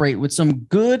celebrate with some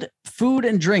good food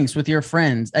and drinks with your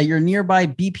friends at your nearby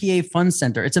BPA Fun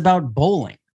Center. It's about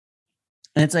bowling.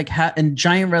 And it's like in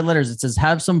giant red letters, it says,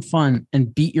 have some fun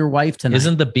and beat your wife tonight.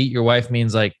 Isn't the beat your wife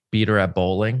means like beat her at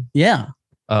bowling? Yeah.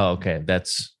 Oh, okay.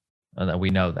 We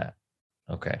know that.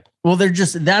 Okay. Well,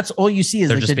 that's all you see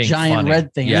is like the giant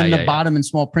red thing. And then the bottom in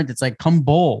small print, it's like, come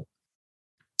bowl.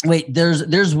 Wait,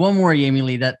 there's one more, Jamie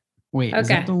Lee. Wait, is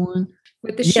that the one?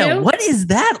 With the shoe? What is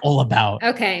that all about?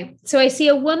 Okay. So I see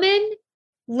a woman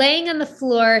laying on the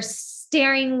floor,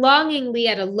 staring longingly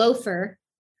at a loafer.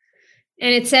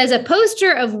 And it says, a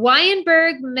poster of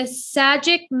Weinberg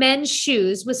Massagic men's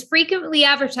shoes was frequently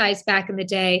advertised back in the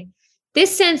day.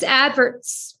 This advert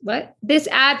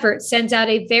sends out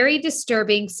a very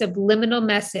disturbing subliminal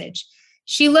message.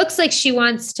 She looks like she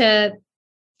wants to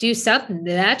do something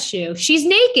to that shoe. She's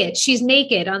naked. She's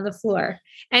naked on the floor.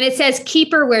 And it says,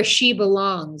 keep her where she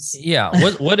belongs. Yeah.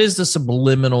 What is the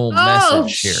subliminal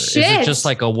message here? Shit. Is it just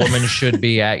like a woman should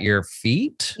be at your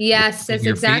feet? Yes, that's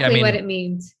exactly what it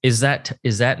means. Is that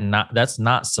not, that's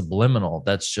not subliminal.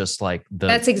 That's just like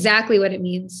that's exactly what it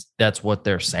means. That's what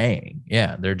they're saying.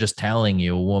 Yeah. They're just telling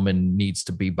you a woman needs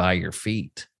to be by your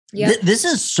feet. Yeah. This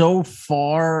is so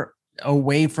far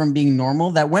away from being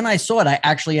normal that when I saw it, I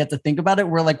actually had to think about it.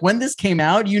 Where like when this came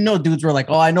out, dudes were like,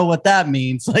 "Oh, I know what that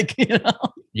means." Like,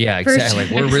 Yeah, exactly.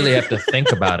 Sure. Like, we really have to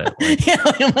think about it.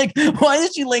 Like, I'm like, why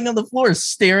is she laying on the floor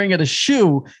staring at a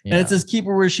shoe? And it says, keep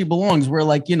her where she belongs. Where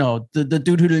like, the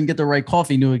dude who didn't get the right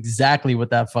coffee knew exactly what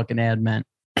that fucking ad meant.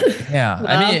 Yeah. Well,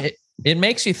 I mean, it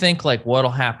makes you think like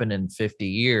what'll happen in 50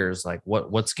 years? Like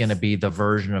what's going to be the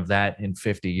version of that in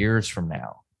 50 years from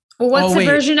now? Well, what's the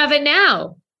version of it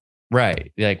now?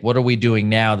 Right. Like, what are we doing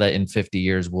now that in 50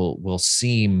 years will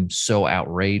seem so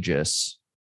outrageous?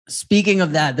 Speaking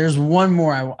of that, there's one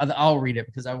more. I'll read it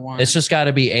because I want. It's just got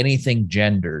to be anything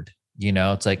gendered.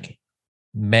 It's like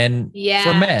men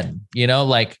for men.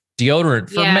 Like deodorant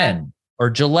for men or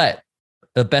Gillette,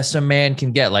 the best a man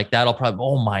can get. Like that'll probably.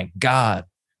 Oh my God,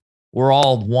 we're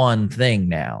all one thing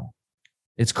now.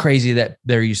 It's crazy that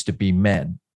there used to be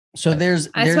men. So that's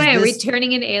why I'm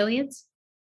returning in aliens.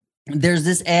 There's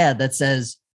this ad that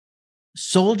says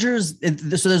soldiers.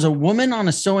 So there's a woman on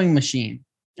a sewing machine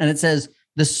and it says,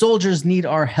 the soldiers need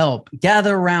our help.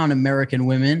 Gather around, American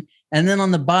women. And then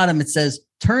on the bottom, it says,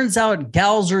 turns out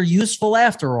gals are useful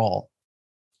after all.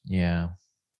 Yeah.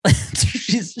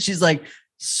 she's like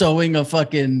sewing a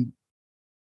fucking.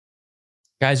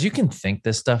 Guys, you can think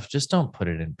this stuff. Just don't put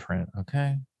it in print.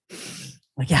 Okay.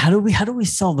 Like, how do we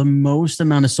sell the most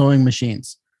amount of sewing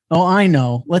machines? Oh, I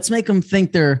know. Let's make them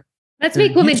think Let's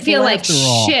make women feel like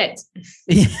shit.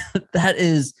 Yeah, that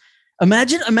is.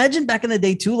 Imagine back in the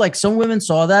day too, like some women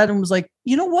saw that and was like,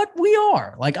 you know what? We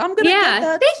are like, I'm going to get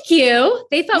that. Thank you.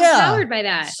 They felt empowered by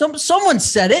that. Someone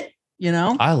said it,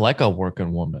 I like a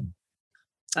working woman.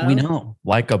 Oh. We know.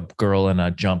 Like a girl in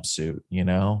a jumpsuit, with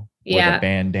a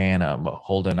bandana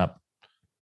holding up.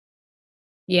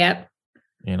 Yep.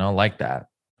 Like that.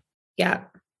 Yeah.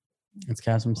 That's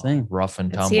Kassem's thing. Rough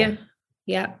and tumble.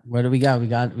 Yeah. What do we got? We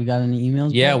got any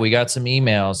emails? Yeah, we got some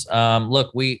emails.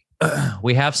 Look, we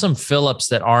have some Phillips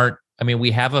that aren't. I mean,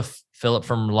 we have a Philip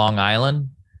from Long Island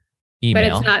email,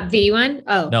 but it's not the one.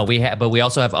 Oh no, but we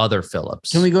also have other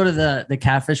Phillips. Can we go to the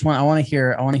catfish one? I want to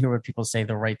hear what people say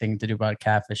the right thing to do about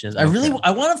catfish is. Okay.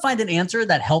 I want to find an answer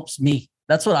that helps me.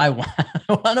 That's what I want.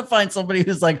 I want to find somebody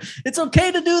who's like, it's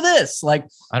okay to do this. Like,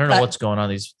 I don't know what's going on.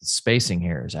 These spacing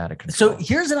here is out of control. So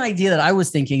here's an idea that I was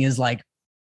thinking is like,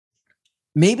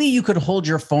 maybe you could hold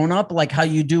your phone up like how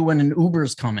you do when an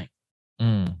Uber's coming.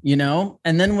 And then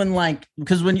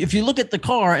if you look at the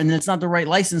car and it's not the right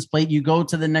license plate, you go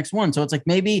to the next one. So it's like,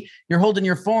 maybe you're holding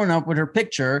your phone up with her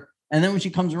picture. And then when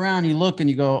she comes around, you look and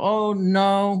you go, oh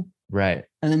no. Right.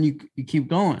 And then you keep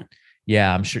going.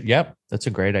 Yeah, I'm sure. Yep. That's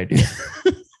a great idea.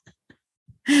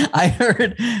 I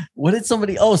heard,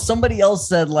 somebody else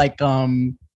said like,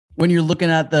 when you're looking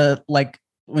at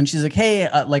when she's like, hey,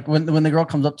 like when the girl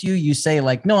comes up to you, you say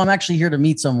like, no, I'm actually here to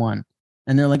meet someone.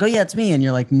 And they're like, oh yeah, it's me. And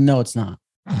you're like, no, it's not.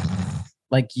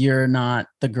 Like, you're not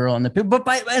the girl in the picture.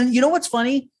 And you know what's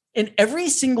funny? In every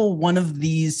single one of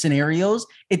these scenarios,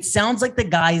 it sounds like the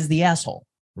guy is the asshole.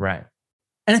 Right.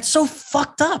 And it's so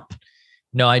fucked up.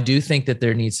 No, I do think that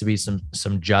there needs to be some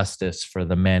justice for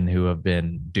the men who have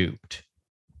been duped.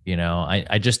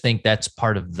 I just think that's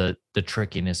part of the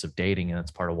trickiness of dating. And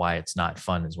that's part of why it's not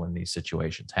fun is when these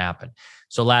situations happen.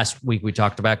 So last week we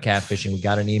talked about catfishing. We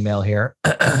got an email here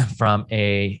from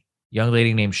a young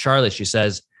lady named Charlotte. She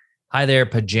says, hi there,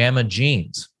 pajama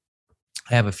jeans.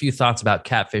 I have a few thoughts about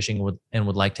catfishing and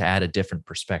would like to add a different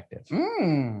perspective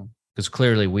because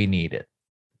clearly we need it.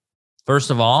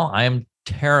 First of all, I am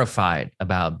terrified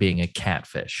about being a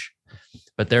catfish.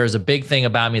 But there is a big thing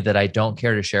about me that I don't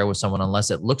care to share with someone unless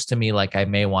it looks to me like I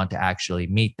may want to actually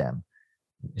meet them.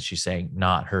 She's saying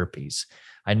not herpes.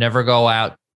 I never go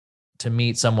out to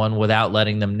meet someone without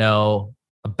letting them know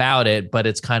about it, but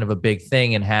it's kind of a big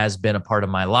thing and has been a part of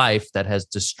my life that has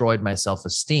destroyed my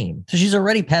self-esteem. So she's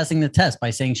already passing the test by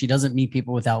saying she doesn't meet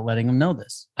people without letting them know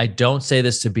this. I don't say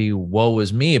this to be woe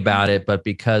is me about it, but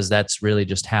because that's really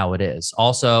just how it is.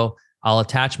 Also, I'll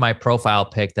attach my profile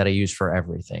pic that I use for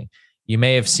everything. You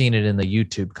may have seen it in the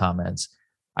YouTube comments.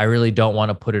 I really don't want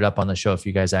to put it up on the show if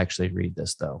you guys actually read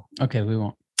this, though. Okay, we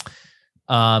won't.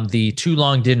 The too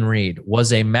long didn't read.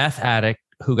 Was a meth addict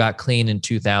who got clean in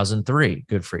 2003.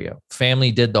 Good for you.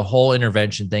 Family did the whole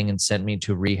intervention thing and sent me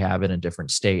to rehab in a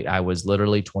different state. I was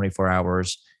literally 24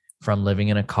 hours from living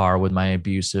in a car with my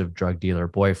abusive drug dealer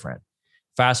boyfriend.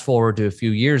 Fast forward to a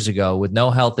few years ago, with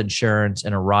no health insurance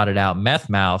and a rotted out meth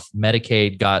mouth,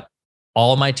 Medicaid got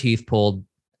all my teeth pulled,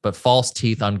 but false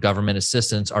teeth on government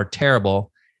assistance are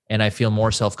terrible. And I feel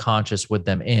more self-conscious with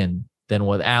them in than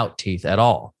without teeth at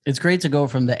all. It's great to go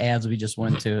from the ads we just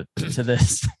went to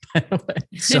this, by the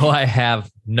way. So I have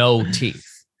no teeth.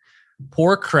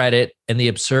 Poor credit and the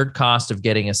absurd cost of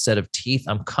getting a set of teeth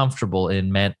I'm comfortable in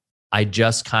meant I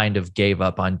just kind of gave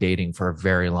up on dating for a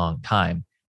very long time.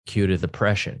 Cue to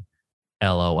depression.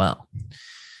 LOL.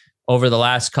 Over the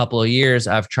last couple of years,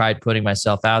 I've tried putting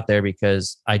myself out there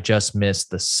because I just miss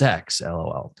the sex.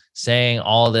 LOL. Saying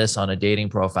all this on a dating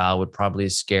profile would probably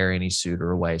scare any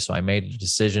suitor away. So I made a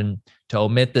decision to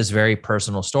omit this very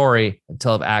personal story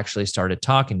until I've actually started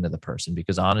talking to the person,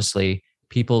 because honestly,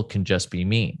 people can just be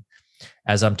mean.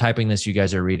 As I'm typing this, you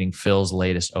guys are reading Phil's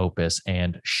latest opus,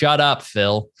 and shut up,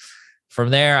 Phil. From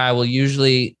there, I will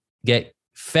usually get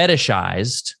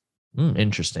fetishized.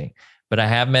 Interesting. But I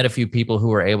have met a few people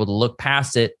who are able to look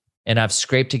past it, and I've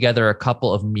scraped together a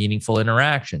couple of meaningful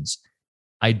interactions.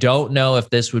 I don't know if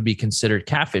this would be considered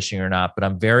catfishing or not, but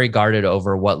I'm very guarded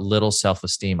over what little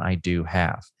self-esteem I do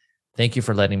have. Thank you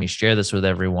for letting me share this with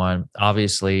everyone.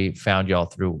 Obviously, found y'all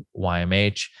through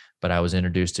YMH, but I was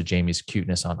introduced to Jamie's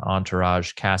cuteness on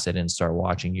Entourage. Cass, I didn't start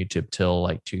watching YouTube till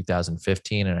like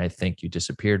 2015, and I think you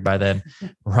disappeared by then.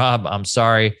 Rob, I'm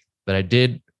sorry, but I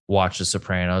did watch The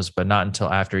Sopranos, but not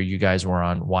until after you guys were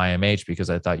on YMH because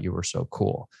I thought you were so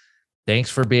cool. Thanks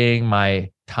for being my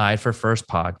tied for first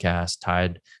podcast,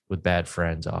 tied with Bad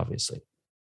Friends, obviously.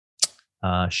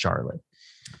 Charlotte.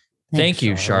 Thank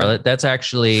you, Charlotte. That's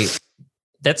actually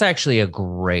a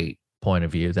great point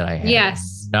of view that I had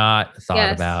not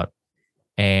thought about.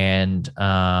 And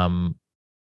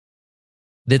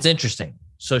that's interesting.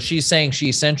 So she's saying she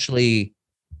essentially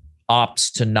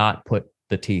opts to not put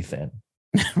the teeth in.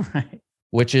 Right.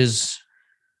 Which is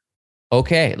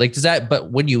okay. Like, does that,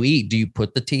 but when you eat, do you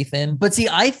put the teeth in? But see,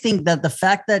 I think that the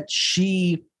fact that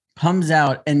she comes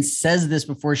out and says this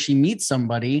before she meets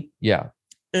somebody. Yeah.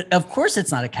 Of course it's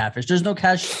not a catfish. There's no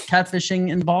catfishing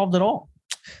involved at all.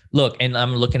 Look, and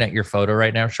I'm looking at your photo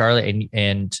right now, Charlotte,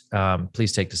 and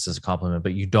please take this as a compliment,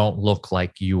 but you don't look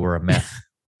like you were a meth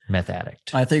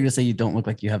addict. I thought you were going to say you don't look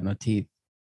like you have no teeth.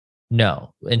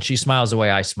 No. And she smiles the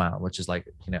way I smile, which is like,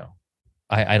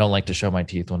 I don't like to show my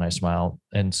teeth when I smile.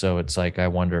 And so it's like, I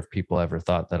wonder if people ever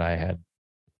thought that I had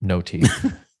no teeth.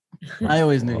 I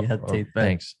always knew you had teeth.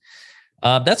 Thanks.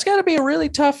 That's got to be a really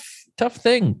tough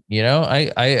thing.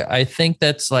 I think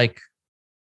that's like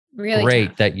really great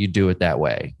tough that you do it that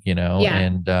way, Yeah.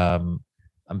 And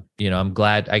I'm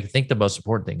glad. I think the most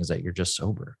important thing is that you're just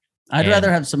sober. I'd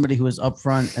rather have somebody who was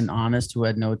upfront and honest who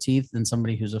had no teeth than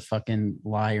somebody who's a fucking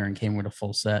liar and came with a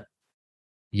full set.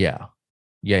 Yeah.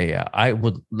 I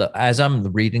would, as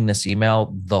I'm reading this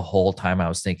email, the whole time I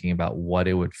was thinking about what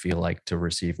it would feel like to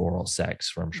receive oral sex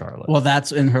from Charlotte. Well,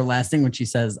 that's in her last thing when she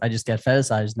says, "I just get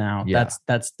fetishized now." Yeah.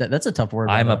 That's a tough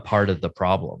word. I'm a part of the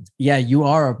problem. Yeah, you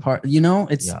are a part.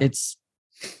 It's.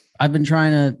 I've been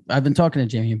talking to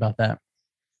Jamie about that.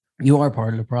 You are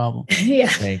part of the problem. Yeah.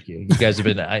 Thank you. You guys have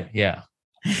been.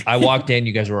 I walked in.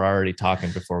 You guys were already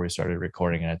talking before we started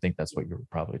recording, and I think that's what you were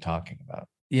probably talking about.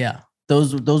 Yeah.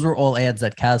 Those were all ads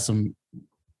that Chasm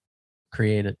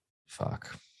created.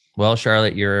 Fuck. Well,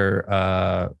 Charlotte, you're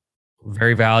a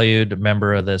very valued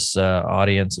member of this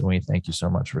audience, and we thank you so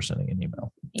much for sending an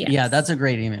email. Yes. Yeah, that's a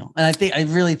great email, and I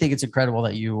really think it's incredible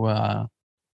that you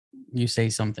say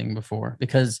something before,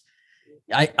 because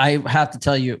I have to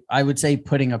tell you, I would say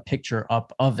putting a picture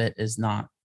up of it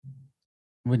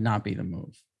would not be the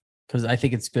move. Because I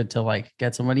think it's good to like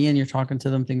get somebody in, you're talking to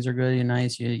them, things are good, you're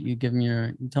nice, you give them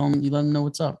you tell them, you let them know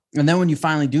what's up. And then when you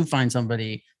finally do find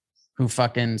somebody who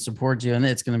fucking supports you, and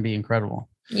it's going to be incredible.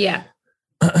 Yeah.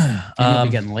 You'll be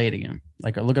getting laid again.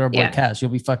 Like, look at our boy Cass.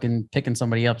 You'll be fucking picking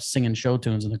somebody up, singing show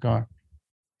tunes in the car.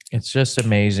 It's just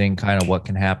amazing kind of what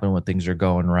can happen when things are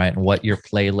going right and what your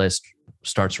playlist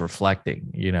starts reflecting,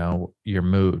 your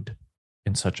mood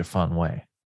in such a fun way.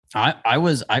 I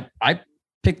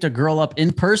picked a girl up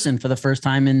in person for the first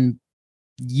time in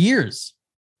years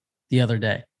the other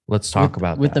day. Let's talk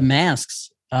about with the masks.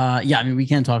 I mean, we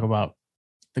can't talk about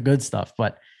the good stuff,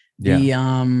 but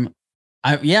I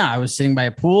was sitting by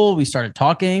a pool. We started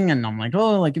talking and I'm like,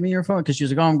 oh, like, give me your phone. Cause she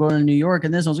was like, oh, I'm going to New York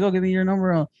and this. I was like, oh, give me your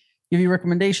number. I'll give you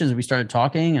recommendations. We started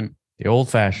talking and the old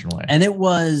fashioned way. And it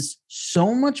was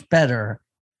so much better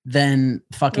than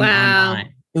fucking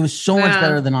online. It was so much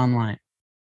better than online.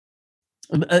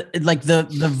 Like the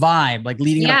vibe, like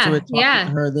leading up to it, talking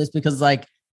to her, this, because like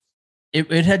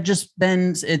it had just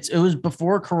been, it was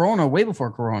before Corona, way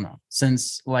before Corona,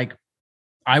 since like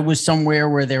I was somewhere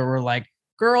where there were like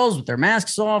girls with their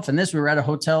masks off and this, we were at a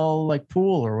hotel like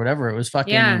pool or whatever. It was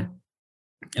fucking,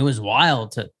 it was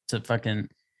wild to fucking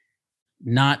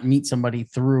not meet somebody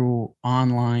through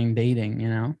online dating, you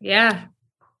know? Yeah.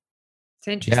 It's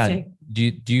interesting.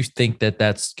 Yeah. Do you think that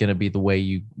that's going to be the way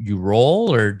you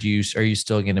roll, or are you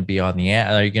still going to be on the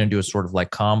app? Are you going to do a sort of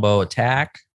like combo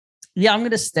attack? Yeah, I'm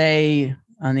going to stay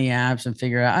on the apps and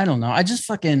figure out. I don't know. I just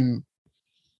fucking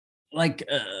like,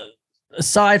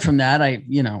 aside from that, I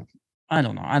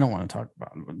don't know. I don't want to talk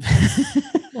about it.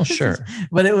 Well, sure.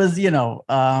 But it was,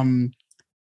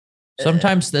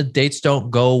 sometimes the dates don't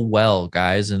go well,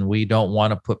 guys, and we don't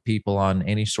want to put people on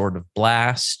any sort of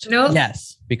blast. No.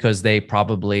 Yes. Because they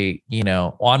probably,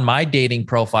 on my dating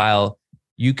profile,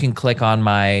 you can click on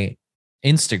my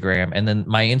Instagram and then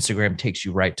my Instagram takes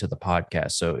you right to the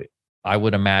podcast. So I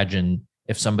would imagine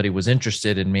if somebody was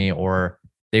interested in me, or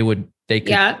they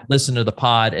could listen to the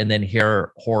pod and then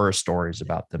hear horror stories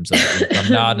about themselves.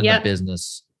 I'm not in the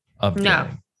business of dating. No.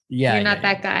 Yeah. You're not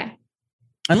that guy.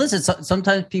 And listen,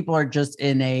 sometimes people are just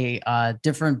in a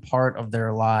different part of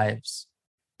their lives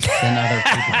than other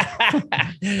people.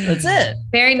 That's it.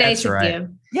 Very nice of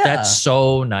you. Yeah. That's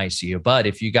so nice of you. But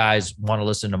if you guys want to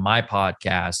listen to my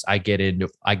podcast, I get into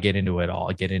it all.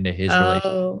 I get into his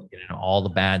relationship, get into all the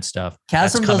bad stuff.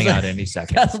 That's coming out any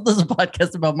second. Cassim does a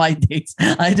podcast about my dates.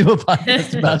 I do a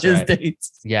podcast about his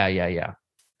dates. Yeah.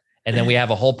 And then we have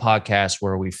a whole podcast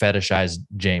where we fetishize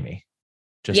Jamie.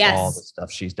 Just all the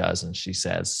stuff she does and she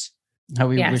says. How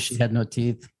we wish she had no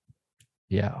teeth.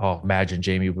 Yeah. Oh, imagine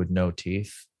Jamie with no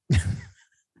teeth.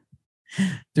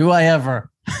 Do I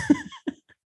ever?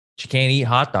 She can't eat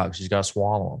hot dogs. She's got to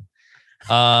swallow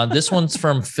them. This one's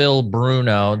from Phil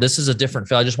Bruno. This is a different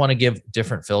Phil. I just want to give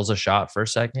different Phils a shot for a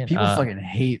second. People fucking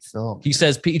hate Phil. He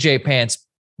says, PJ Pants,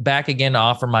 back again to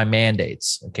offer my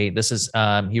mandates. Okay. This is,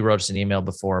 he wrote us an email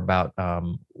before about,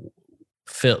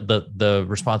 Phil, the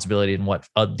responsibility and what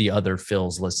the other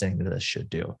Phils listening to this should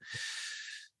do.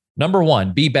 Number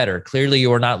one, be better. Clearly,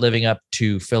 you are not living up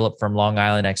to Philip from Long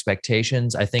Island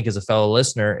expectations. I think as a fellow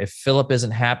listener, if Philip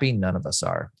isn't happy, none of us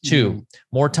are. Two,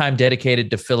 more time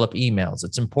dedicated to Philip emails.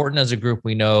 It's important as a group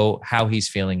we know how he's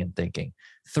feeling and thinking.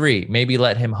 Three, maybe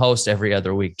let him host every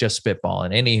other week, just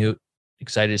spitballing. Anywho,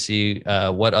 excited to see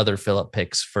what other Philip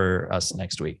picks for us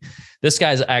next week. This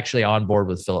guy's actually on board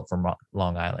with Philip from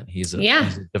Long Island. He's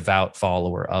a devout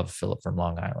follower of Philip from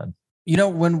Long Island.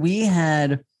 When we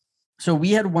had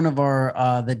one of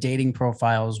our the dating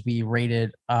profiles we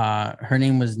rated, her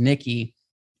name was Nikki,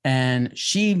 and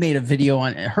she made a video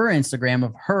on her Instagram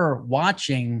of her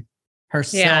watching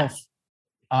herself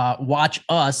watch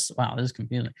us. Wow, this is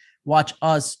confusing. Watch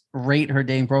us rate her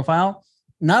dating profile.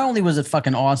 Not only was it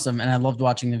fucking awesome and I loved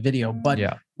watching the video, but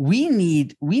we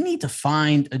need to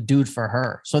find a dude for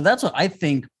her. So that's what I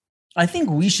think. I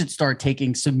think we should start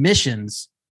taking submissions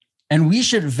and we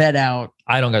should vet out.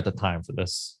 I don't got the time for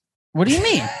this. What do you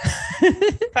mean?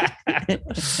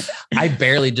 I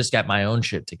barely just got my own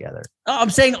shit together. I'm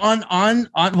saying on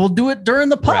we'll do it during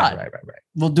the pod. Right.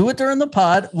 We'll do it during the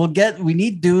pod. We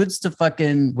need dudes to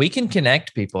fucking. We can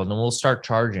connect people and then we'll start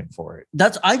charging for it.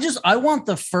 I want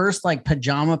the first like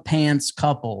pajama pants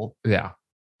couple. Yeah.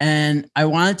 And I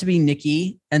want it to be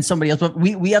Nikki and somebody else, but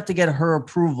we have to get her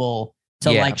approval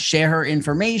to like share her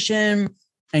information.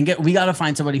 And we got to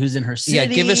find somebody who's in her city. Yeah,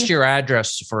 give us your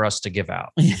address for us to give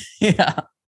out.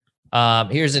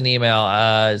 Here's an email.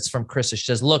 It's from Chris. She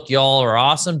says, look, y'all are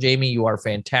awesome. Jamie, you are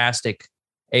fantastic.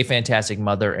 A fantastic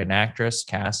mother and actress.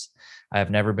 Cass, I have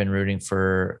never been rooting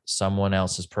for someone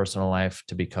else's personal life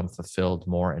to become fulfilled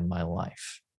more in my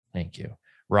life. Thank you.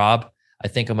 Rob, I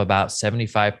think I'm about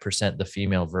 75% the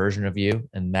female version of you,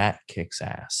 and that kicks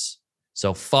ass.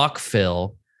 So fuck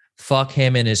Phil. Fuck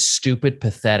him and his stupid,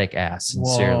 pathetic ass.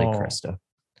 Sincerely, Krista.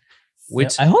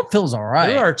 Which I hope Phil's all right.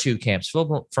 There are two camps.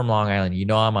 Phil from Long Island,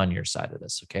 I'm on your side of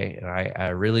this, okay? And I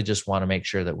really just want to make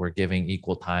sure that we're giving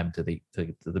equal time to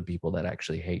the people that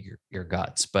actually hate your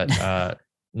guts. But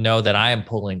know that I am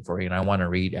pulling for you, and I want to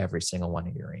read every single one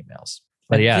of your emails.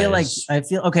 But I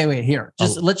feel okay. Wait, here.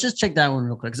 Let's just check that one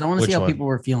real quick because I want to see how people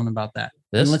were feeling about that.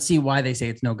 And let's see why they say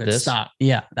it's no good. Stop.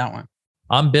 Yeah, that one.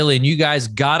 I'm Billy, and you guys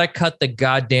gotta cut the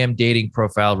goddamn dating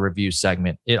profile review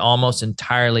segment. It almost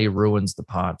entirely ruins the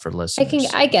pod for listeners.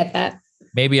 I get that.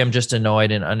 Maybe I'm just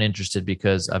annoyed and uninterested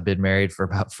because I've been married for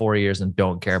about 4 years and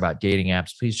don't care about dating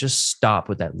apps. Please just stop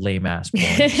with that lame ass.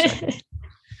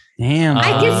 Damn.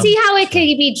 I can see how it could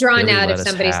be drawn out if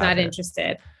somebody's not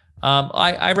interested.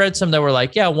 I read some that were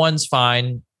like, yeah, one's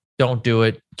fine. Don't do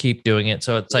it. Keep doing it.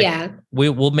 So it's like,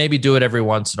 we'll maybe do it every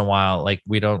once in a while. Like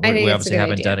we obviously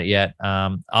haven't done it yet.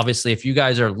 Obviously if you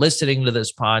guys are listening to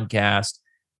this podcast,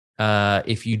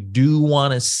 if you do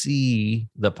want to see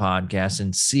the podcast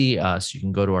and see us, you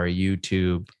can go to our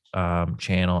YouTube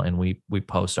channel, and we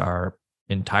post our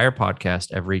entire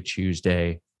podcast every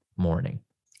Tuesday morning.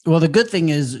 Well, the good thing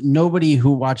is nobody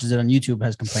who watches it on YouTube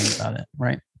has complained about it,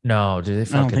 right? No, do they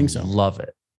fucking I don't think so. Love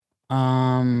it.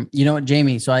 You know what,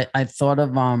 Jamie? So I thought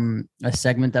of a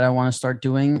segment that I want to start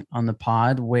doing on the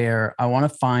pod where I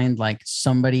want to find like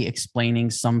somebody explaining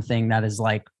something that is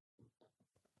like,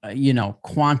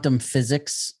 quantum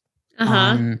physics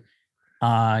on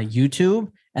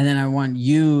YouTube. And then I want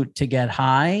you to get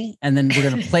high, and then we're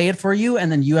going to play it for you. And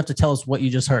then you have to tell us what you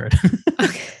just heard.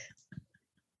 Okay.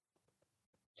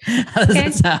 How does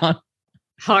that sound?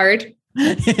 Hard.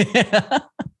 Yeah.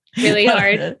 Really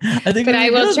hard. I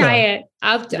will try it.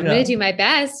 I'm going to do my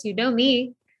best. You know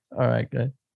me. All right,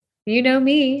 good. You know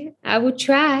me. I will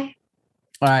try.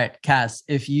 All right, Cass,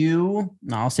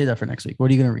 I'll say that for next week.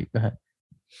 What are you going to read? Go ahead.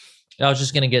 I was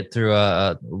just going to get through,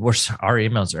 our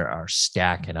emails are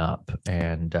stacking up,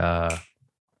 and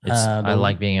I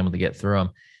like being able to get through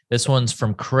them. This one's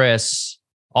from Chris,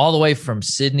 all the way from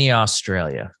Sydney,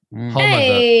 Australia. Home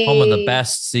of the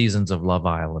best seasons of Love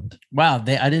Island. Wow,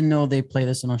 I didn't know they play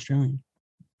this in Australia.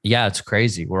 Yeah, it's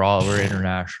crazy. We're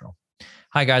international.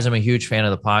 Hi guys, I'm a huge fan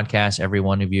of the podcast. Every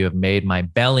one of you have made my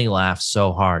belly laugh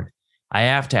so hard. I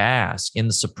have to ask, in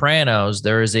The Sopranos,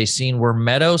 there is a scene where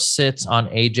Meadows sits on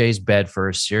AJ's bed for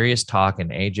a serious talk,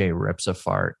 and AJ rips a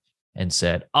fart and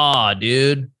said, "Aw,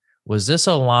 dude, was this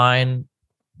a line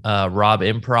Rob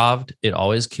improv'd? It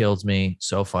always kills me.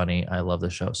 So funny. I love the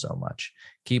show so much.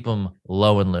 Keep them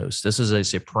low and loose." This is a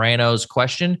Sopranos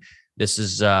question. This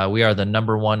is we are the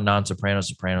number one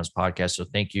non-Sopranos podcast. So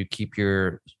thank you. Keep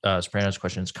your Sopranos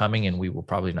questions coming, and we will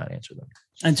probably not answer them.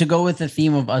 And to go with the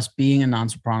theme of us being a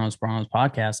non-Sopranos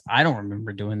podcast, I don't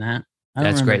remember doing that.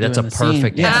 That's great. That's a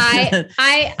perfect. Yeah.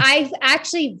 I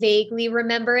actually vaguely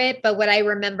remember it, but what I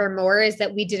remember more is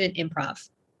that we didn't improv.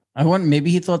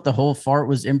 Maybe he thought the whole fart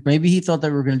was. Maybe he thought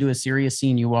that we were going to do a serious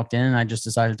scene. You walked in, and I just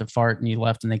decided to fart, and you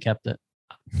left, and they kept it.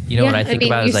 You know what I think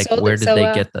about is like, where did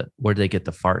they get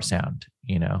the fart sound?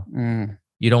 You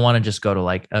don't want to just go to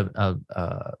like a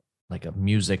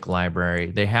music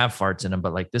library. They have farts in them,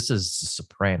 but like this is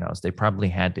Sopranos. They probably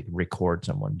had to record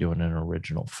someone doing an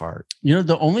original fart.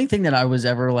 The only thing that I was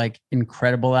ever like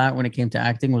incredible at when it came to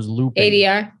acting was looping.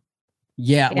 ADR.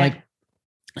 Yeah. Like,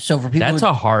 so for people,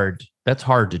 that's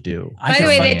hard to do. By the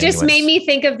way, that just made me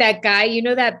think of that guy.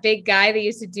 That big guy that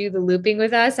used to do the looping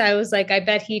with us. I was like, I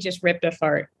bet he just ripped a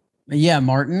fart. Yeah,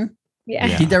 Martin. Yeah.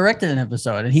 He directed an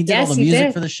episode, and he did all the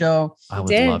music for the show. I would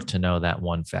love to know that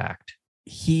one fact.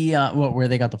 He where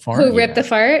they got the fart? Who ripped the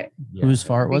fart? Yeah. Whose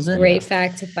fart was it? Great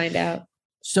fact to find out.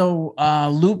 So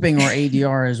looping or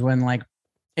ADR is when like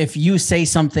if you say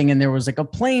something and there was like a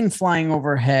plane flying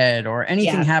overhead or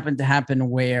anything happened to happen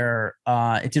where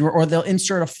it did, or they'll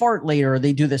insert a fart later, or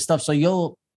they do this stuff. So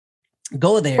you'll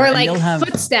go there or like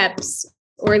footsteps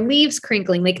or leaves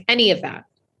crinkling, like any of that.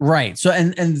 Right. So,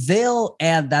 and they'll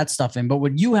add that stuff in, but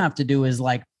what you have to do is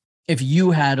like, if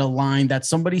you had a line that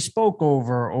somebody spoke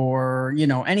over or,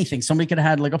 anything, somebody could have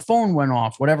had like a phone went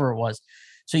off, whatever it was.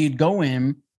 So you'd go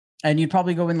in and you'd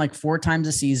probably go in like 4 times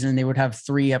a season. They would have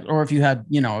 3, or if you had,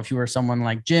 if you were someone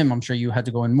like Jim, I'm sure you had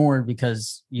to go in more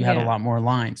because you had a lot more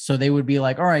lines. So they would be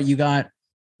like, all right, you got,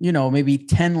 maybe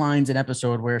 10 lines an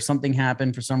episode where something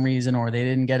happened for some reason, or they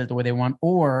didn't get it the way they want,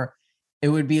 or it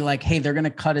would be like, hey, they're going to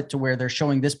cut it to where they're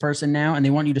showing this person now, and they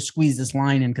want you to squeeze this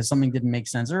line in because something didn't make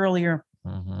sense earlier.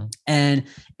 Mm-hmm. And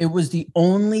it was the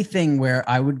only thing where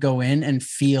I would go in and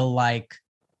feel like,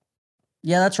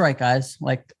 yeah, that's right, guys.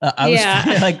 Like I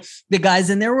was like, the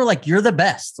guys in there were like, you're the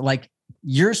best. Like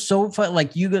you're so fun.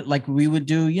 Like we would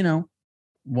do,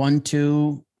 1,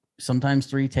 2, sometimes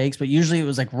 3 takes, but usually it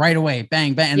was like right away,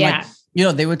 bang, bang. And like,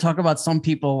 they would talk about some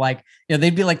people like,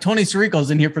 they'd be like, Tony Sirico's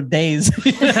in here for days.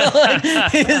 He can't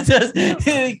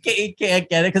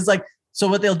get it. Cause like, so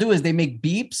what they'll do is they make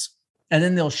beeps and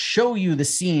then they'll show you the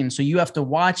scene. So you have to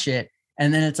watch it.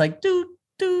 And then it's like, dude,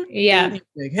 Yeah.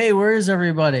 Like, hey, where is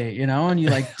everybody? You know, and you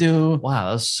like do. Wow,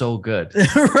 that was so good.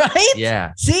 Right?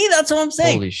 Yeah. See, that's what I'm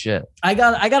saying. Holy shit. I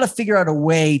got to figure out a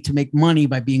way to make money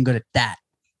by being good at that.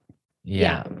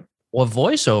 Yeah. Well,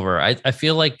 voiceover, I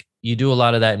feel like you do a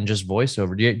lot of that in just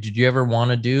voiceover. Did you ever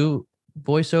want to do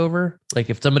voiceover? Like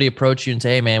if somebody approached you and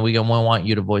say, hey man, we want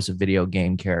you to voice a video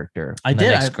game character. I did.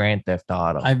 Next Grand Theft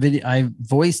Auto. I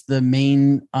voiced the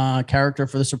main character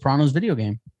for the Sopranos video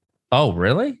game. Oh,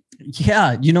 really?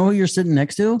 Yeah. You know who you're sitting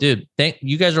next to? Dude,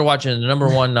 you guys are watching the number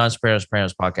one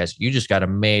non-Sopranos podcast. You just got a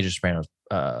major Sopranos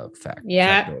fact.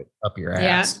 Yeah. Up your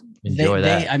ass. Yeah. Enjoy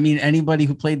that. I mean, anybody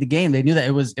who played the game, they knew that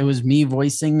it was me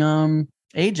voicing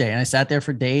AJ, and I sat there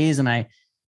for days and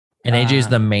AJ is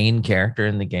the main character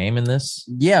in the game in this?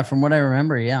 Yeah, from what I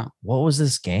remember, yeah. What was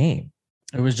this game?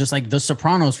 It was just like The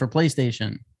Sopranos for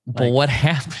PlayStation. But what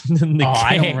happened in the game?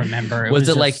 I don't remember. Was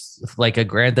it like a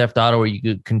Grand Theft Auto where you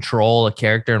could control a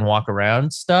character and walk around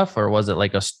and stuff? Or was it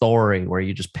like a story where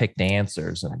you just picked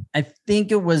answers? And I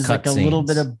think it was like a little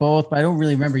bit of both, but I don't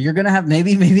really remember. You're going to have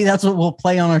maybe that's what we'll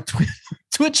play on our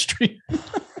Twitch stream.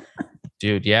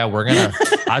 Dude, yeah,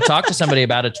 I talked to somebody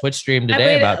about a Twitch stream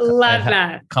today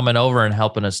about coming over and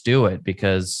helping us do it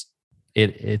because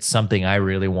it's something I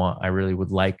really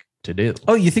would like to do.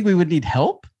 Oh, you think we would need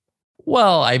help?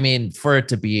 Well, I mean, for it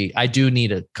to be, I do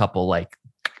need a couple like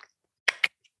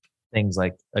things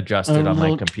like adjusted on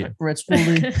my computer.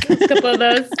 A couple of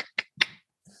those.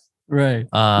 Right.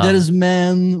 That is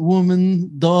man,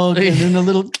 woman, dog, and then a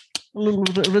little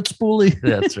red spoolie.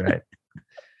 That's right.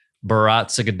 Bharat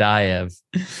Sagadayev.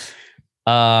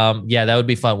 Yeah, that would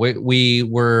be fun.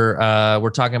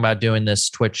 We're talking about doing this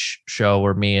Twitch show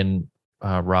where me and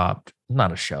Rob,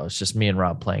 not a show, it's just me and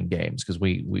Rob playing games because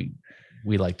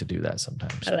we like to do that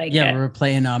sometimes. I like we it. were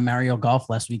playing Mario Golf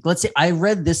last week. Let's see. I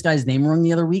read this guy's name wrong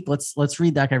the other week. Let's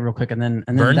read that guy real quick, and then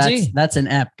that's an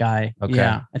ep guy. Okay.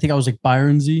 Yeah, I think I was like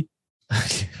Byron Z.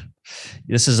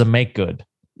 This is a make good.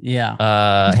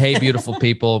 Yeah. Hey, beautiful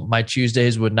people. My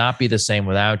Tuesdays would not be the same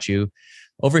without you.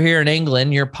 Over here in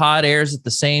England, your pod airs at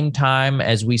the same time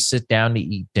as we sit down to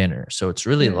eat dinner. So it's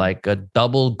really like a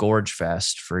double gorge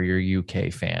fest for your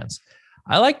UK fans.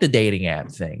 I like the dating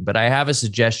app thing, but I have a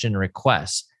suggestion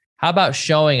request. How about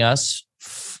showing us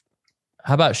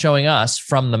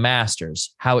from the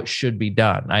masters how it should be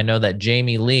done? I know that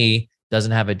Jamie Lee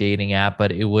doesn't have a dating app,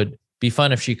 but it would be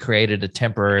fun if she created a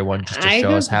temporary one just to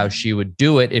show us how she would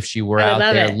do it if she were out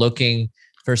there looking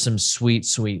for some sweet,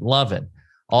 sweet loving.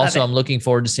 Also, I'm looking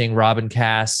forward to seeing Robin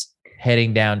Cass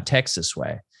heading down Texas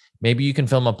way. Maybe you can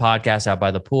film a podcast out by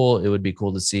the pool. It would be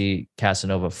cool to see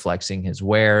Casanova flexing his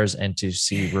wares and to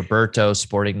see Roberto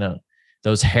sporting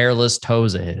those hairless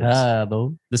toes of his.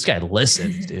 This guy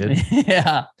listens, dude.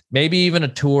 Yeah. Maybe even a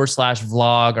tour /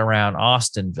 vlog around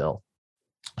Austinville.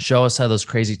 Show us how those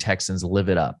crazy Texans live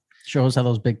it up. Show us how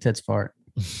those big tits fart.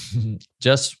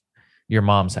 Just your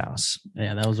mom's house.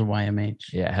 Yeah, that was a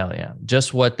YMH. Yeah, hell yeah.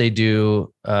 Just what they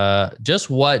do. Just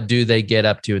what do they get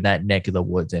up to in that neck of the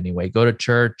woods anyway? Go to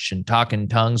church and talk in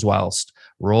tongues whilst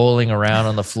rolling around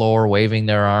on the floor, waving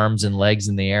their arms and legs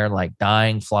in the air like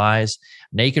dying flies.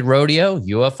 Naked rodeo,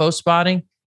 UFO spotting.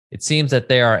 It seems that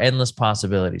there are endless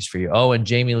possibilities for you. Oh, and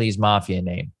Jamie Lee's mafia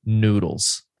name,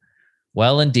 Noodles.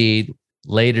 Well, indeed,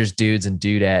 Later's dudes and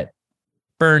dudette.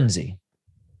 Bernsey.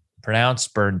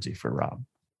 Pronounced Bernsey for Rob.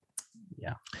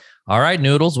 Yeah. All right,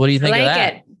 Noodles. What do you think of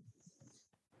that? It.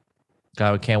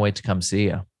 God, we can't wait to come see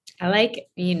you. I like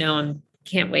it.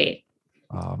 Can't wait.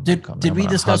 Did we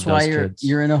discuss why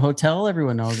you're in a hotel?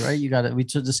 Everyone knows, right? We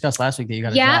discussed last week that you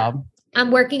got a job.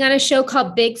 I'm working on a show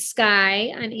called Big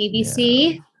Sky on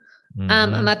ABC. Yeah. Mm-hmm.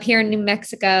 I'm up here in New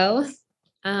Mexico.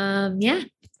 Yeah.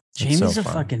 Jamie's a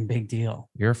fucking big deal.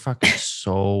 You're fucking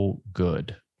so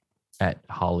good at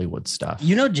Hollywood stuff.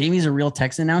 Jamie's a real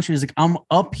Texan now. She was like, I'm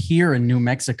up here in New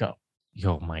Mexico.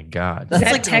 Oh my God. That's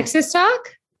like Texas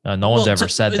talk? No one's ever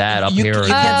said that up here. You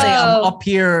can't say I'm up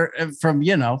here from,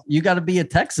 you got to be a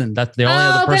Texan. That's the only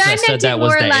other person that said that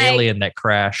was the alien that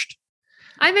crashed.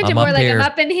 I meant it more like I'm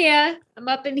up in here. I'm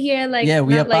up in here. Like, yeah,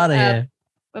 we up out of here.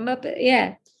 I'm up.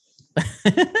 Yeah.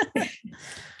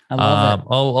 I love it.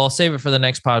 I'll save it for the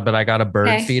next pod, but I got a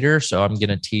bird feeder, so I'm going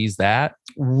to tease that.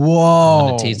 Whoa. I'm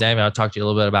going to tease that. I'll talk to you a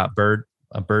little bit about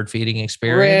a bird feeding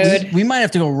experience. We might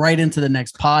have to go right into the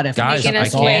next pod. Guys, I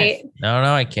can't. No,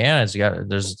 I can't. You guys are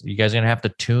going to have to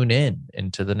tune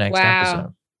into the next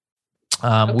episode.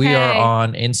 We are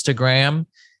on Instagram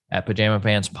at Pajama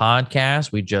Pants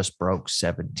Podcast. We just broke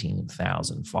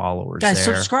 17,000 followers. Guys,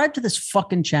 subscribe to this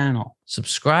fucking channel.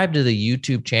 Subscribe to the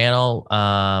YouTube channel.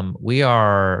 We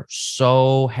are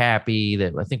so happy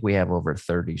that I think we have over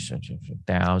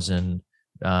 30,000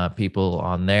 people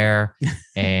on there.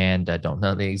 And I don't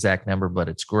know the exact number, but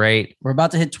it's great. We're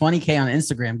about to hit 20K on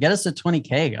Instagram. Get us to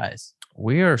 20K, guys.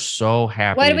 We are so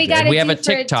happy. What do we got? We have a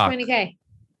TikTok. 20K.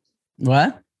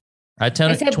 What? I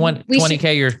tell you,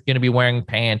 20K, you're going to be wearing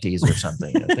panties or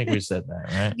something. I think we said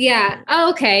that, right? Yeah. Oh,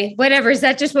 okay. Whatever. Is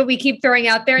that just what we keep throwing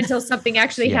out there until something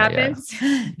actually happens?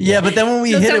 Yeah, but then when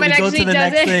we hit it, we go to the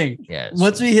next thing. Yeah,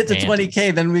 once we hit the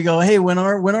 20K, then we go, hey, when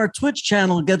our Twitch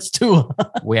channel gets to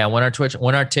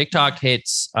when our TikTok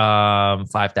hits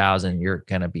 5,000, you're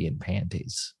going to be in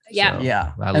panties. Yeah. So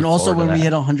yeah. And also when we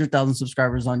hit 100,000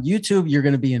 subscribers on YouTube, you're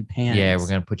going to be in panties. Yeah, we're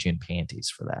going to put you in panties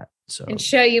for that. So and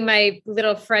show you my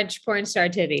little French porn star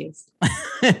titties.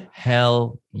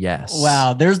 Hell yes.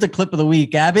 Wow. There's the clip of the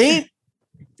week, Abby.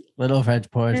 Little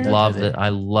French porn. Love it. I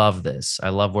love this. I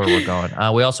love where we're going.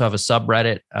 We also have a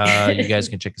subreddit. You guys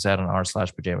can check us out on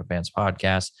r/Pajama Pants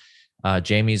Podcast.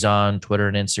 Jamie's on Twitter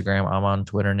and Instagram. I'm on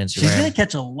Twitter and Instagram. She's gonna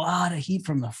catch a lot of heat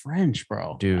from the French,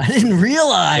 bro. Dude, I didn't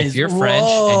realize. If you're French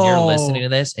and you're listening to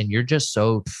this and you're just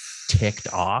so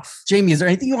ticked off, Jamie, is there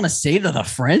anything you want to say to the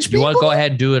French people? You want to go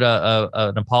ahead and do it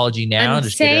an apology now?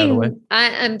 Get it out of the way.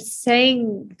 I'm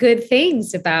saying good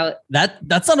things about that.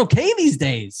 That's not okay these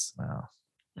days. Wow.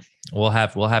 We'll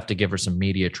have to give her some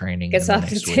media training. Guess I'll have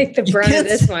to take the brunt of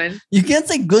this one. You can't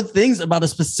say good things about a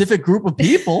specific group of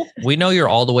people. We know you're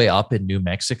all the way up in New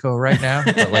Mexico right now,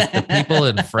 but like the people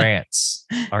in France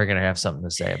are going to have something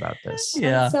to say about this.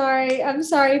 Yeah. I'm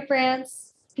sorry,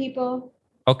 France people.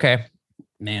 Okay.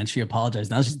 Man, she apologized.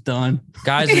 Now she's done.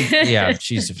 Guys, yeah,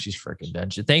 she's freaking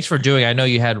done. Thanks for doing. I know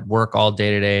you had work all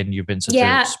day today and you've been such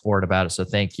a sport about it. So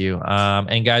thank you.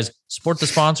 And guys, support the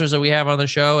sponsors that we have on the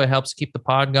show. It helps keep the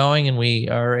pod going and we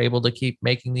are able to keep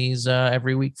making these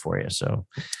every week for you. So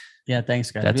yeah, thanks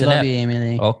guys. That's we love you,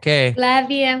 Amy. Okay. Love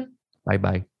you.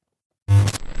 Bye-bye.